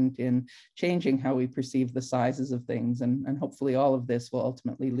important in changing how we perceive the sizes of things. And hopefully all of this will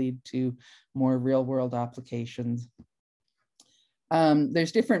ultimately lead to more real world applications.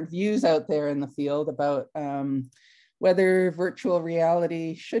 There's different views out there in the field about whether virtual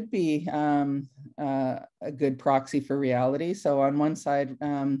reality should be a good proxy for reality. So on one side,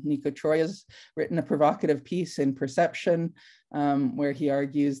 Nico Troy has written a provocative piece in Perception, where he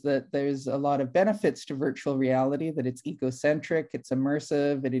argues that there's a lot of benefits to virtual reality, that it's ecocentric, it's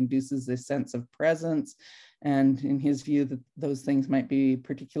immersive, it induces this sense of presence. And in his view, that those things might be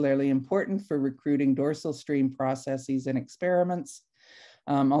particularly important for recruiting dorsal stream processes and experiments.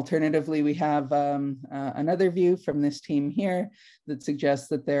 Alternatively, we have another view from this team here that suggests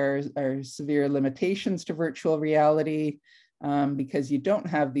that there are severe limitations to virtual reality because you don't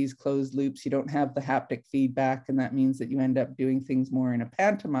have these closed loops, you don't have the haptic feedback, and that means that you end up doing things more in a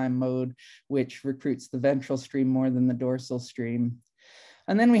pantomime mode, which recruits the ventral stream more than the dorsal stream.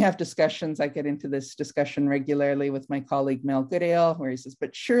 And then we have discussions. I get into this discussion regularly with my colleague Mel Goodale, where he says,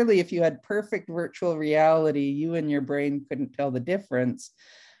 but surely if you had perfect virtual reality, you and your brain couldn't tell the difference.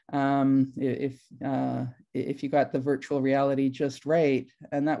 If you got the virtual reality just right.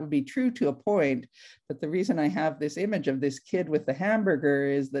 And that would be true to a point. But the reason I have this image of this kid with the hamburger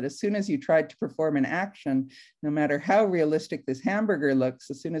is that as soon as you tried to perform an action, no matter how realistic this hamburger looks,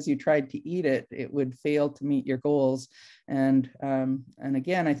 as soon as you tried to eat it, it would fail to meet your goals. And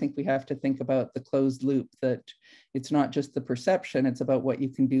again, I think we have to think about the closed loop, that it's not just the perception, it's about what you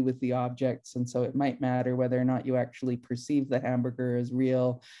can do with the objects. And so it might matter whether or not you actually perceive the hamburger as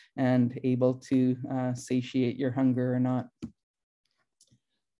real and able to satiate your hunger or not.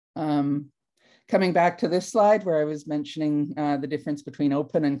 Coming back to this slide where I was mentioning the difference between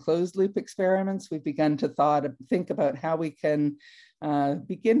open and closed loop experiments, we've begun to think about how we can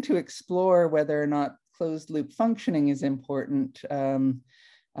begin to explore whether or not closed loop functioning is important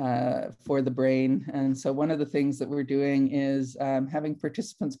for the brain. And so one of the things that we're doing is having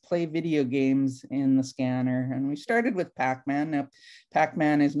participants play video games in the scanner. And we started with Pac-Man. Now,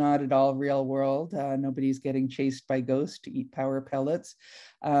 Pac-Man is not at all real world. Nobody's getting chased by ghosts to eat power pellets.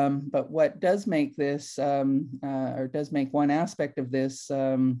 But what does make this, or does make one aspect of this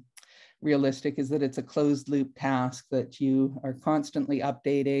realistic, is that it's a closed loop task, that you are constantly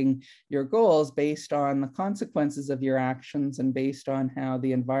updating your goals based on the consequences of your actions and based on how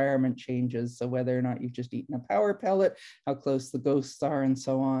the environment changes. So whether or not you've just eaten a power pellet, how close the ghosts are, and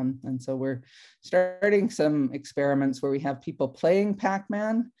so on. And so we're starting some experiments where we have people playing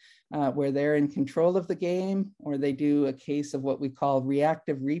Pac-Man, where they're in control of the game, or they do a case of what we call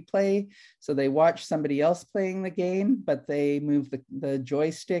reactive replay. So they watch somebody else playing the game, but they move the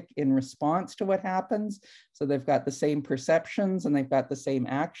joystick in response to what happens. So they've got the same perceptions and they've got the same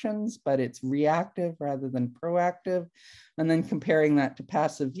actions, but it's reactive rather than proactive. And then comparing that to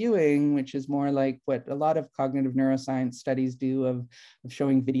passive viewing, which is more like what a lot of cognitive neuroscience studies do of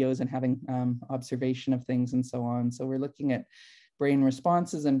showing videos and having observation of things and so on. So we're looking at brain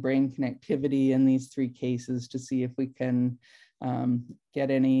responses and brain connectivity in these three cases to see if we can get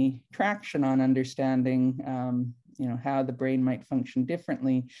any traction on understanding how the brain might function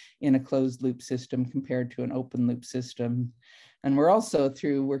differently in a closed loop system compared to an open loop system. And we're also,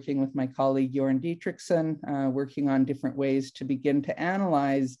 through working with my colleague Jorn Dietrichson, working on different ways to begin to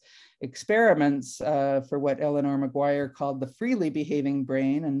analyze experiments for what Eleanor Maguire called the freely behaving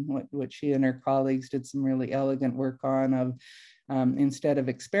brain, and what she and her colleagues did some really elegant work on of instead of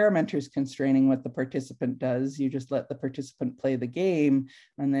experimenters constraining what the participant does, you just let the participant play the game,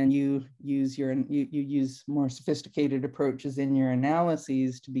 and then you use more sophisticated approaches in your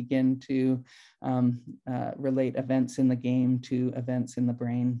analyses to begin to relate events in the game to events in the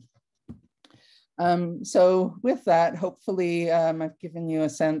brain. So with that, hopefully I've given you a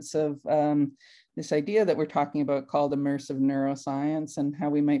sense of this idea that we're talking about called immersive neuroscience, and how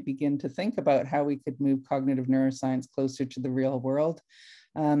we might begin to think about how we could move cognitive neuroscience closer to the real world.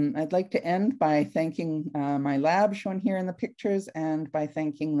 I'd like to end by thanking my lab shown here in the pictures, and by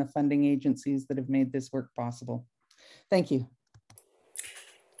thanking the funding agencies that have made this work possible. Thank you.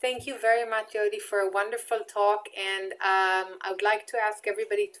 Thank you very much, Jody, for a wonderful talk. And I would like to ask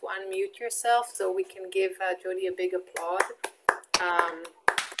everybody to unmute yourself so we can give Jody a big applause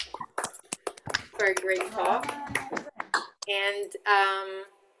for a great talk. And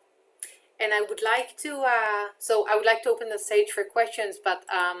I would like to open the stage for questions, but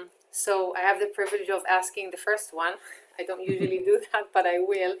so I have the privilege of asking the first one. I don't usually do that, but I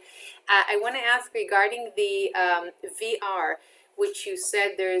will. I want to ask regarding the VR, which you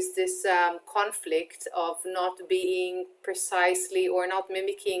said there is this conflict of not being precisely or not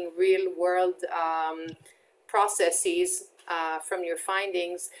mimicking real world processes from your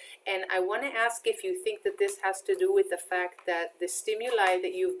findings. And I want to ask if you think that this has to do with the fact that the stimuli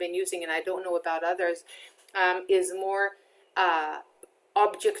that you've been using, and I don't know about others, is more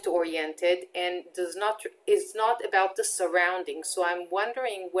object-oriented and is not about the surroundings. So I'm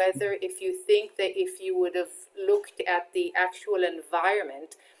wondering whether if you think that if you would have looked at the actual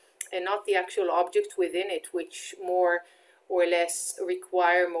environment and not the actual object within it, which more or less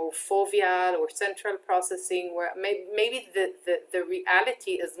require more foveal or central processing, where maybe the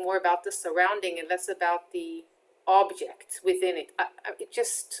reality is more about the surrounding and less about the object within it. It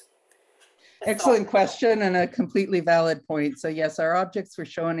just... Excellent question, and a completely valid point. So yes, our objects were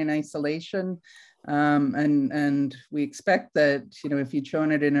shown in isolation, and we expect that, if you'd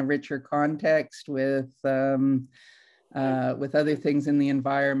shown it in a richer context with other things in the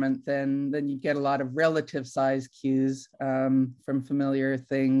environment, then you get a lot of relative size cues from familiar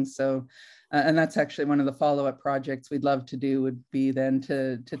things. So, and that's actually one of the follow-up projects we'd love to do, would be then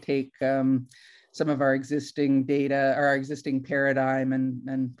to take some of our existing data or our existing paradigm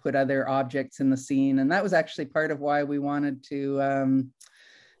and put other objects in the scene. And that was actually part of why we wanted to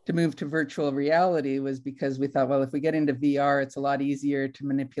move to virtual reality, was because we thought, well, if we get into VR, it's a lot easier to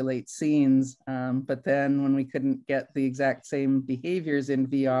manipulate scenes. But then when we couldn't get the exact same behaviors in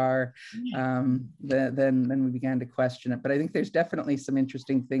VR, then we began to question it. But I think there's definitely some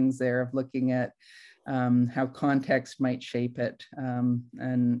interesting things there of looking at how context might shape it.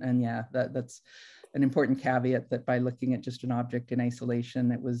 And yeah, that's an important caveat, that by looking at just an object in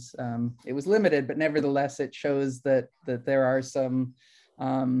isolation, it was limited, but nevertheless, it shows that there are some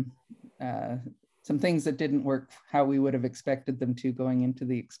things that didn't work how we would have expected them to going into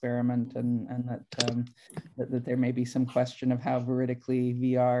the experiment, and that there may be some question of how veridically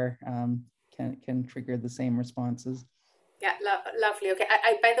VR can trigger the same responses. Yeah, lovely. Okay.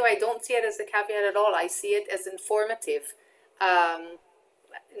 I, by the way, I don't see it as a caveat at all. I see it as informative.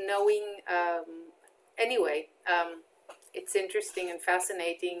 Knowing, anyway, it's interesting and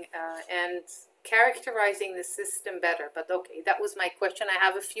fascinating and characterizing the system better. But okay, that was my question. I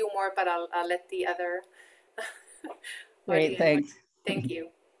have a few more, but I'll let the other. Great, thanks. Thank you.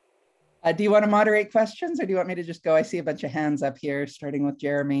 Do you want to moderate questions, or do you want me to just go? I see a bunch of hands up here, starting with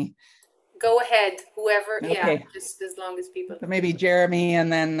Jeremy. go ahead, whoever, yeah, Okay. just as long as people. So maybe Jeremy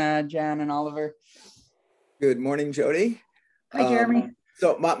and then Jan and Oliver. Good morning, Jody. Hi, Jeremy.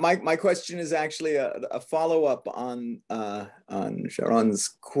 So my question is actually a follow-up on Sharon's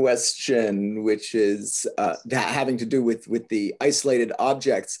question, which is having to do with the isolated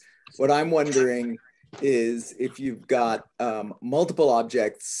objects. What I'm wondering is if you've got multiple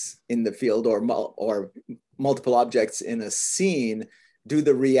objects in the field or multiple objects in a scene, do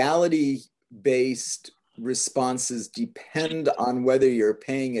the reality-based responses depend on whether you're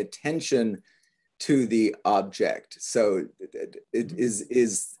paying attention to the object? So is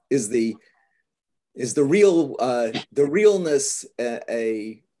the realness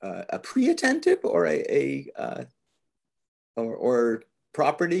a pre-attentive or or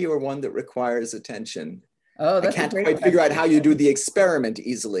property, or one that requires attention? Oh, I can't quite figure out how you do the experiment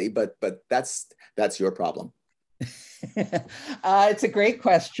easily, but that's your problem. It's a great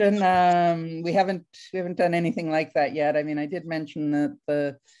question. We haven't done anything like that yet. I mean, I did mention that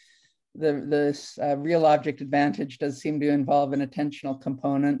the real object advantage does seem to involve an attentional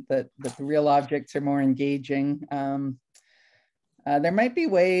component, that the real objects are more engaging. There might be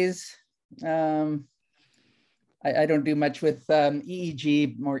ways. I don't do much with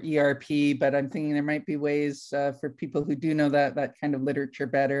EEG or ERP, but I'm thinking there might be ways for people who do know that kind of literature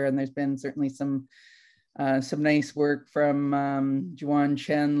better. And there's been certainly some nice work from Juan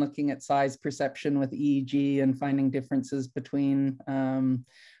Chen looking at size perception with EEG and finding differences between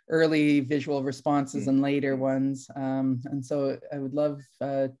early visual responses and later ones. And so I would love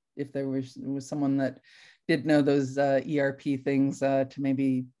if there was someone that did know those ERP things to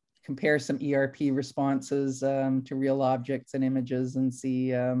maybe compare some ERP responses to real objects and images and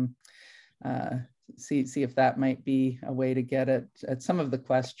see if that might be a way to get at some of the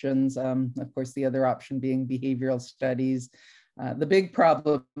questions. Of course, the other option being behavioral studies. The big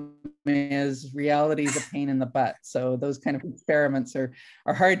problem is reality is a pain in the butt. So those kind of experiments are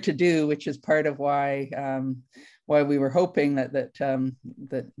hard to do, which is part of why we were hoping that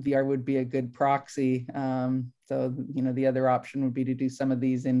VR would be a good proxy. So the other option would be to do some of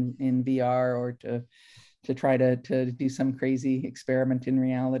these in VR, or to try to do some crazy experiment in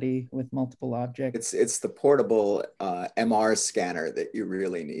reality with multiple objects. It's the portable MR scanner that you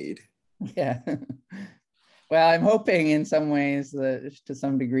really need. Yeah. Well, I'm hoping in some ways that to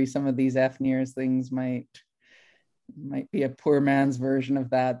some degree, some of these FNIRS things might be a poor man's version of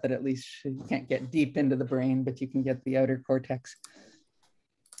that at least you can't get deep into the brain, but you can get the outer cortex.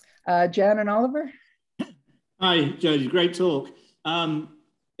 Jan and Oliver? Hi, Jody, great talk.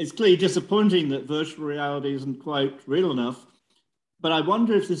 It's clearly disappointing that virtual reality isn't quite real enough, but I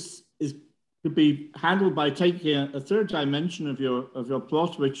wonder if this could be handled by taking a third dimension of your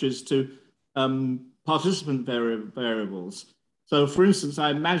plot, which is to participant variables. So for instance,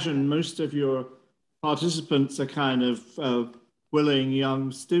 I imagine most of your participants are kind of willing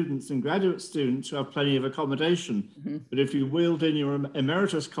young students and graduate students who have plenty of accommodation. Mm-hmm. But if you wheeled in your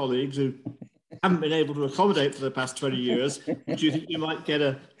emeritus colleagues who haven't been able to accommodate for the past 20 years, do you think you might get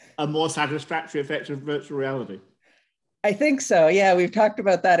a more satisfactory effect of virtual reality? I think so. Yeah, we've talked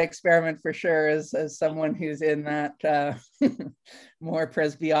about that experiment for sure as someone who's in that more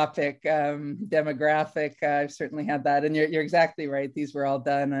presbyopic demographic. I've certainly had that. And you're exactly right. These were all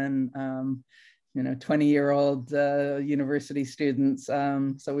done on 20-year-old university students.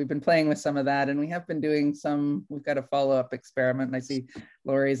 So we've been playing with some of that, and we have been doing we've got a follow-up experiment. And I see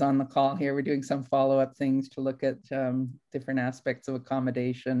Lori's on the call here. We're doing some follow-up things to look at different aspects of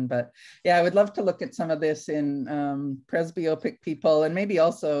accommodation. But yeah, I would love to look at some of this in presbyopic people, and maybe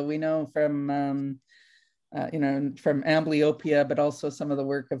also we know from from amblyopia, but also some of the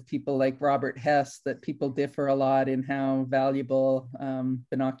work of people like Robert Hess, that people differ a lot in how valuable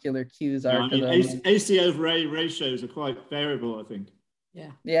binocular cues are to them. AC over A ratios are quite variable, I think.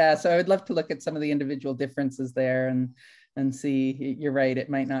 Yeah. So I would love to look at some of the individual differences there and see. You're right; it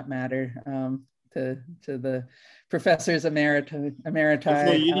might not matter to the professors emeriti.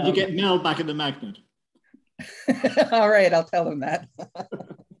 Okay, you need to get Mel back in the magnet. All right, I'll tell him that.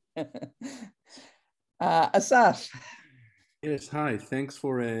 Asaf. Yes, hi. Thanks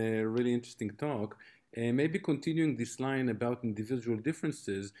for a really interesting talk. Maybe continuing this line about individual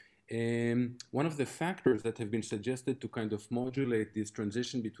differences, one of the factors that have been suggested to kind of modulate this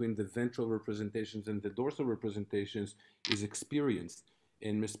transition between the ventral representations and the dorsal representations is experience,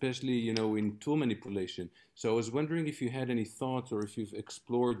 and especially, in tool manipulation. So I was wondering if you had any thoughts, or if you've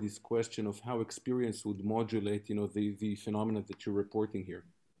explored this question of how experience would modulate, the phenomena that you're reporting here.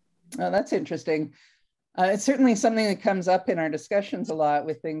 Oh, that's interesting. It's certainly something that comes up in our discussions a lot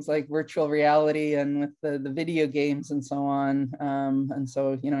with things like virtual reality and with the video games and so on. And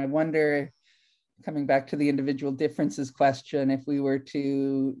so, I wonder, coming back to the individual differences question, if we were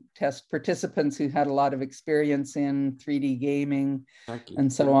to test participants who had a lot of experience in 3D gaming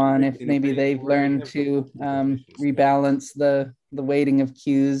and so on, if maybe they've learned to rebalance the weighting of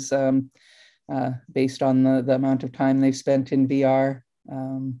cues based on the amount of time they've spent in VR.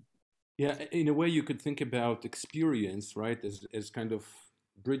 Yeah, in a way you could think about experience, right, as kind of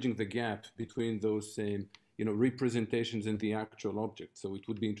bridging the gap between those representations and the actual object. So it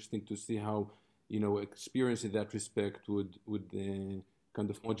would be interesting to see how, experience in that respect would kind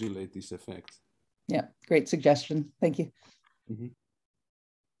of modulate this effect. Yeah, great suggestion. Thank you. Mm-hmm.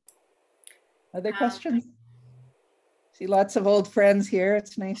 Other questions? See lots of old friends here.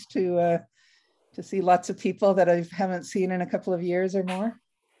 It's nice to see lots of people that I haven't seen in a couple of years or more.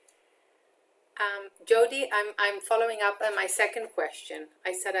 Jody, I'm following up on my second question.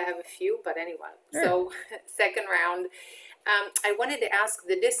 I said I have a few, but anyway. Sure. So second round. I wanted to ask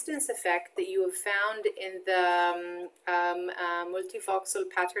the distance effect that you have found in the multivoxel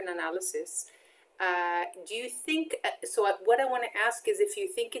pattern analysis. Do you think, so what I want to ask is if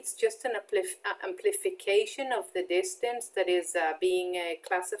you think it's just an amplification of the distance that is being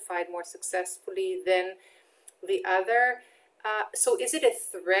classified more successfully than the other. So is it a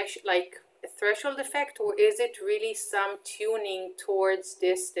threshold effect, or is it really some tuning towards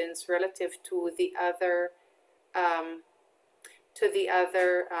distance relative to the other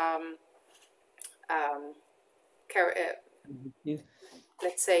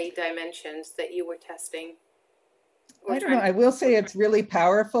let's say dimensions that you were testing? I don't know. I will say it's really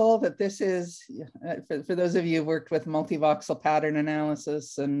powerful that this is, for those of you who've worked with multivoxel pattern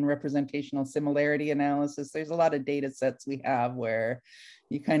analysis and representational similarity analysis, there's a lot of data sets we have where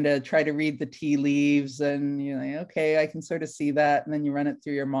you kind of try to read the tea leaves and you're like, okay, I can sort of see that. And then you run it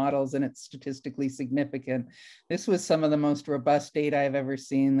through your models and it's statistically significant. This was some of the most robust data I've ever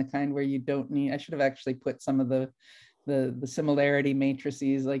seen, the kind where you don't need, I should have actually put some of the similarity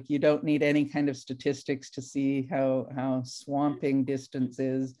matrices, like you don't need any kind of statistics to see how swamping distance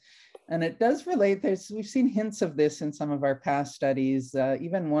is. And it does relate, we've seen hints of this in some of our past studies,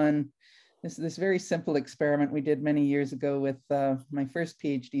 even this very simple experiment we did many years ago with my first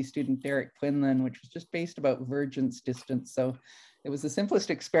PhD student, Derek Quinlan, which was just based about vergence distance. So it was the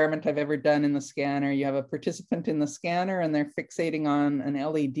simplest experiment I've ever done in the scanner. You have a participant in the scanner and they're fixating on an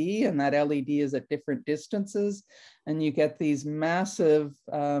LED, and that LED is at different distances. And you get these massive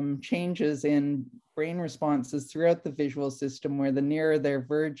changes in brain responses throughout the visual system, where the nearer they're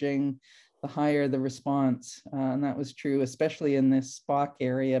verging, the higher the response. And that was true, especially in this Spock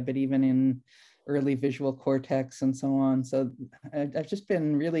area, but even in early visual cortex and so on. So I've just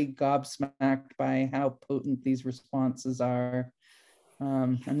been really gobsmacked by how potent these responses are.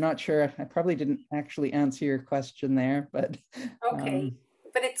 I'm not sure, I probably didn't actually answer your question there, but. Okay,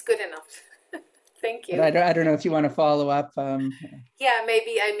 but it's good enough. Thank you. But I don't know if you want to follow up. Yeah,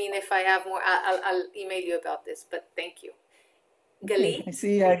 maybe, I mean, if I have more, I'll email you about this, but thank you. Galit? Okay, I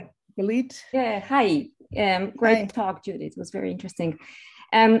see Galit. Yeah, hi. Great talk, Judy. It was very interesting.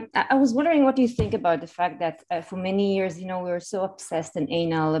 I was wondering what you think about the fact that for many years, we were so obsessed and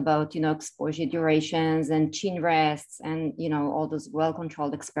anal about, exposure durations and chin rests and, all those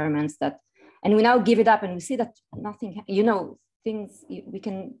well-controlled experiments and we now give it up and we see that nothing, things, we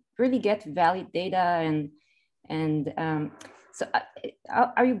can really get valid data so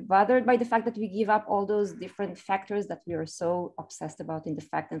are you bothered by the fact that we give up all those different factors that we are so obsessed about in the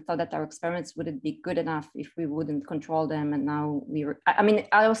fact and thought that our experiments wouldn't be good enough if we wouldn't control them? And now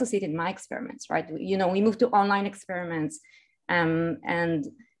I also see it in my experiments, right? We moved to online experiments and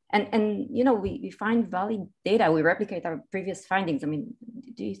we find valid data. We replicate our previous findings. I mean,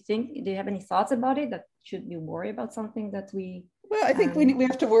 do you have any thoughts about it, that should we worry about something that we? Well, I think we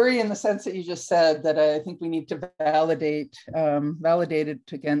have to worry in the sense that you just said, that I think we need to validate it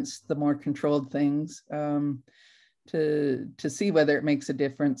against the more controlled things to see whether it makes a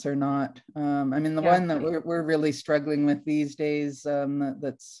difference or not. I mean, the one that we're really struggling with these days,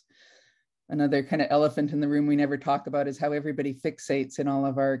 that's another kind of elephant in the room we never talk about, is how everybody fixates in all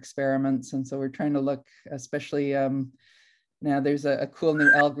of our experiments. And so we're trying to look, especially now there's a cool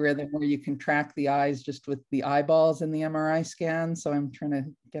new algorithm where you can track the eyes just with the eyeballs in the MRI scan. So I'm trying to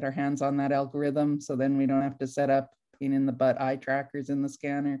get our hands on that algorithm, so then we don't have to set up pain in the butt eye trackers in the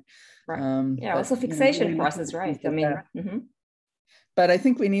scanner. Right. Also fixation process, right? I mean, But I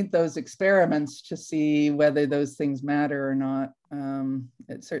think we need those experiments to see whether those things matter or not.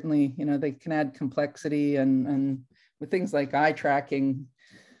 It certainly, they can add complexity, and with things like eye tracking,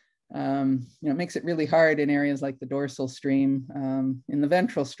 it makes it really hard in areas like the dorsal stream. In the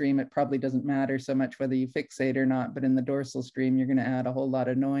ventral stream, it probably doesn't matter so much whether you fixate or not, but in the dorsal stream, you're going to add a whole lot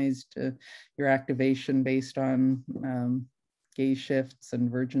of noise to your activation based on gaze shifts and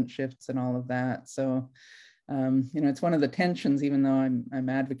vergent shifts and all of that. So, it's one of the tensions, even though I'm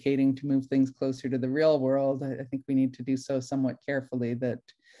advocating to move things closer to the real world, I think we need to do so somewhat carefully, that,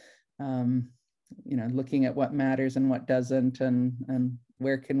 looking at what matters and what doesn't, and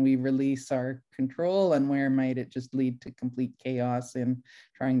where can we release our control and where might it just lead to complete chaos in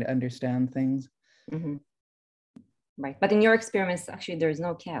trying to understand things. Mm-hmm. Right, but in your experiments, actually, there's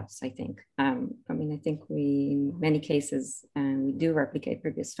no chaos, I think. I think in many cases, we do replicate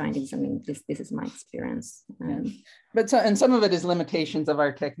previous findings. I mean, this is my experience. But and some of it is limitations of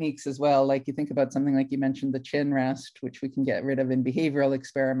our techniques as well. Like you think about something like you mentioned, the chin rest, which we can get rid of in behavioral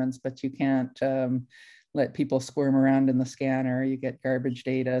experiments, but you can't let people squirm around in the scanner. You get garbage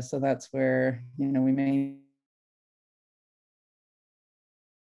data. So that's where, we may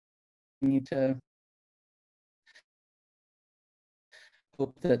need to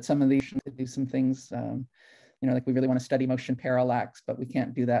hope that some of these should do some things, like we really want to study motion parallax, but we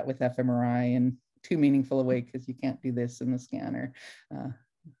can't do that with fMRI in too meaningful a way because you can't do this in the scanner.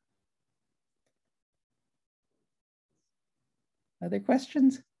 Other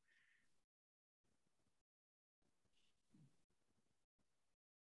questions?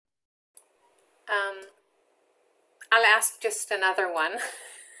 I'll ask just another one.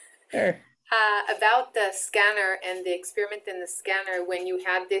 Sure. About the scanner and the experiment in the scanner, when you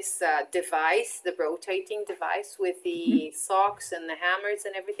had this device, the rotating device with the socks and the hammers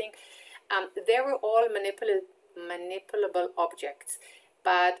and everything, they were all manipulable objects.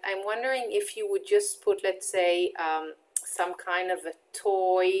 But I'm wondering if you would just put, let's say, some kind of a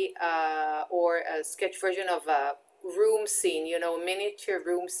toy or a sketch version of a room scene, miniature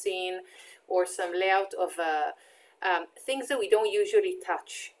room scene, or some layout of things that we don't usually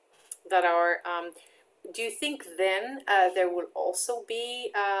touch, that are, do you think then there will also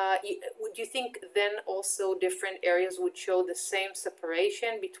be, would you think then also different areas would show the same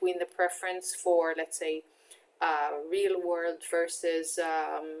separation between the preference for, let's say, real world versus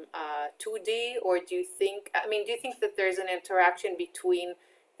 2D? Or do you think, do you think that there's an interaction between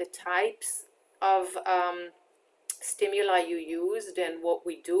the types of stimuli you used and what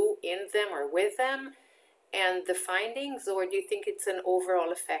we do in them or with them and the findings, or do you think it's an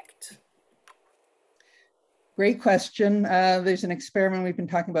overall effect? Great question. There's an experiment we've been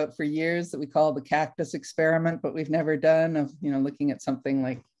talking about for years that we call the cactus experiment, but we've never done, of looking at something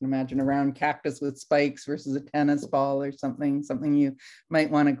like, imagine a round cactus with spikes versus a tennis ball or something you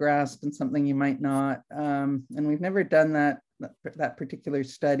might want to grasp and something you might not. And we've never done that particular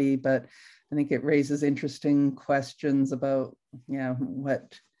study, but I think it raises interesting questions about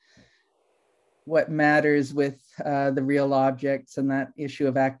what matters with the real objects and that issue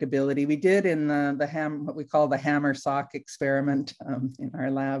of actability. We did in what we call the hammer sock experiment in our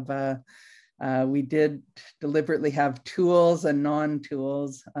lab. We did deliberately have tools and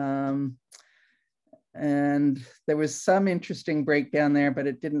non-tools. And there was some interesting breakdown there, but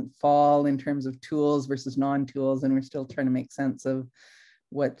it didn't fall in terms of tools versus non-tools. And we're still trying to make sense of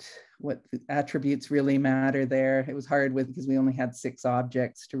what attributes really matter there. It was hard because we only had 6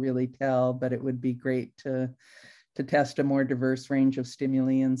 objects to really tell, but it would be great to test a more diverse range of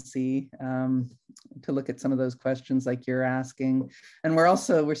stimuli and see, to look at some of those questions like you're asking. And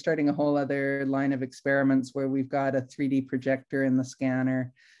we're starting a whole other line of experiments where we've got a 3D projector in the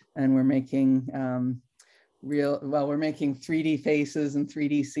scanner, and we're making we're making 3D faces and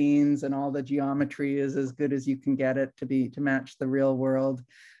 3D scenes, and all the geometry is as good as you can get it to match the real world.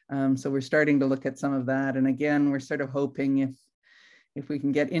 So we're starting to look at some of that. And again, we're sort of hoping if we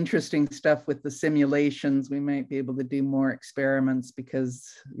can get interesting stuff with the simulations, we might be able to do more experiments, because,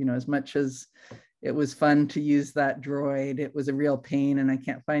 as much as it was fun to use that droid, it was a real pain, and I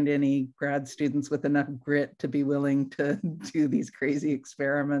can't find any grad students with enough grit to be willing to do these crazy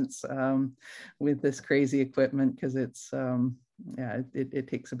experiments with this crazy equipment, because it's it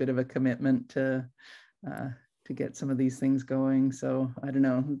takes a bit of a commitment to get some of these things going. So I don't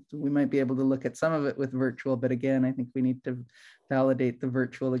know, we might be able to look at some of it with virtual, but again, I think we need to validate the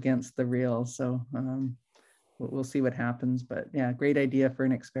virtual against the real. So we'll see what happens, but yeah, great idea for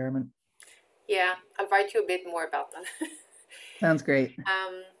an experiment. Yeah, I'll write you a bit more about that. Sounds great.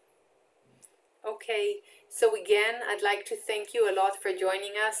 Okay, so again, I'd like to thank you a lot for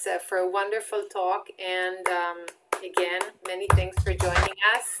joining us for a wonderful talk. And again, many thanks for joining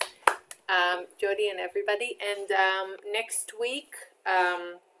us, Jody and everybody. And next week,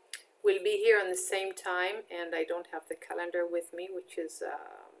 we'll be here on the same time. And I don't have the calendar with me, which is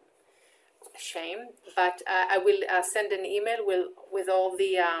shame. But I will send an email with all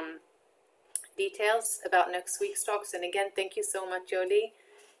the details about next week's talks. And again, thank you so much, Jody.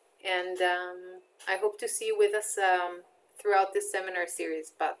 And I hope to see you with us throughout this seminar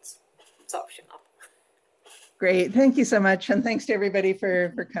series, but it's optional. Great, thank you so much. And thanks to everybody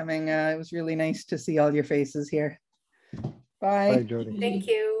for coming. It was really nice to see all your faces here. Bye. Bye, Jody. Thank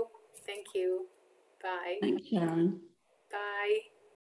you. Thank you. Bye. Thanks, Sharon. Bye.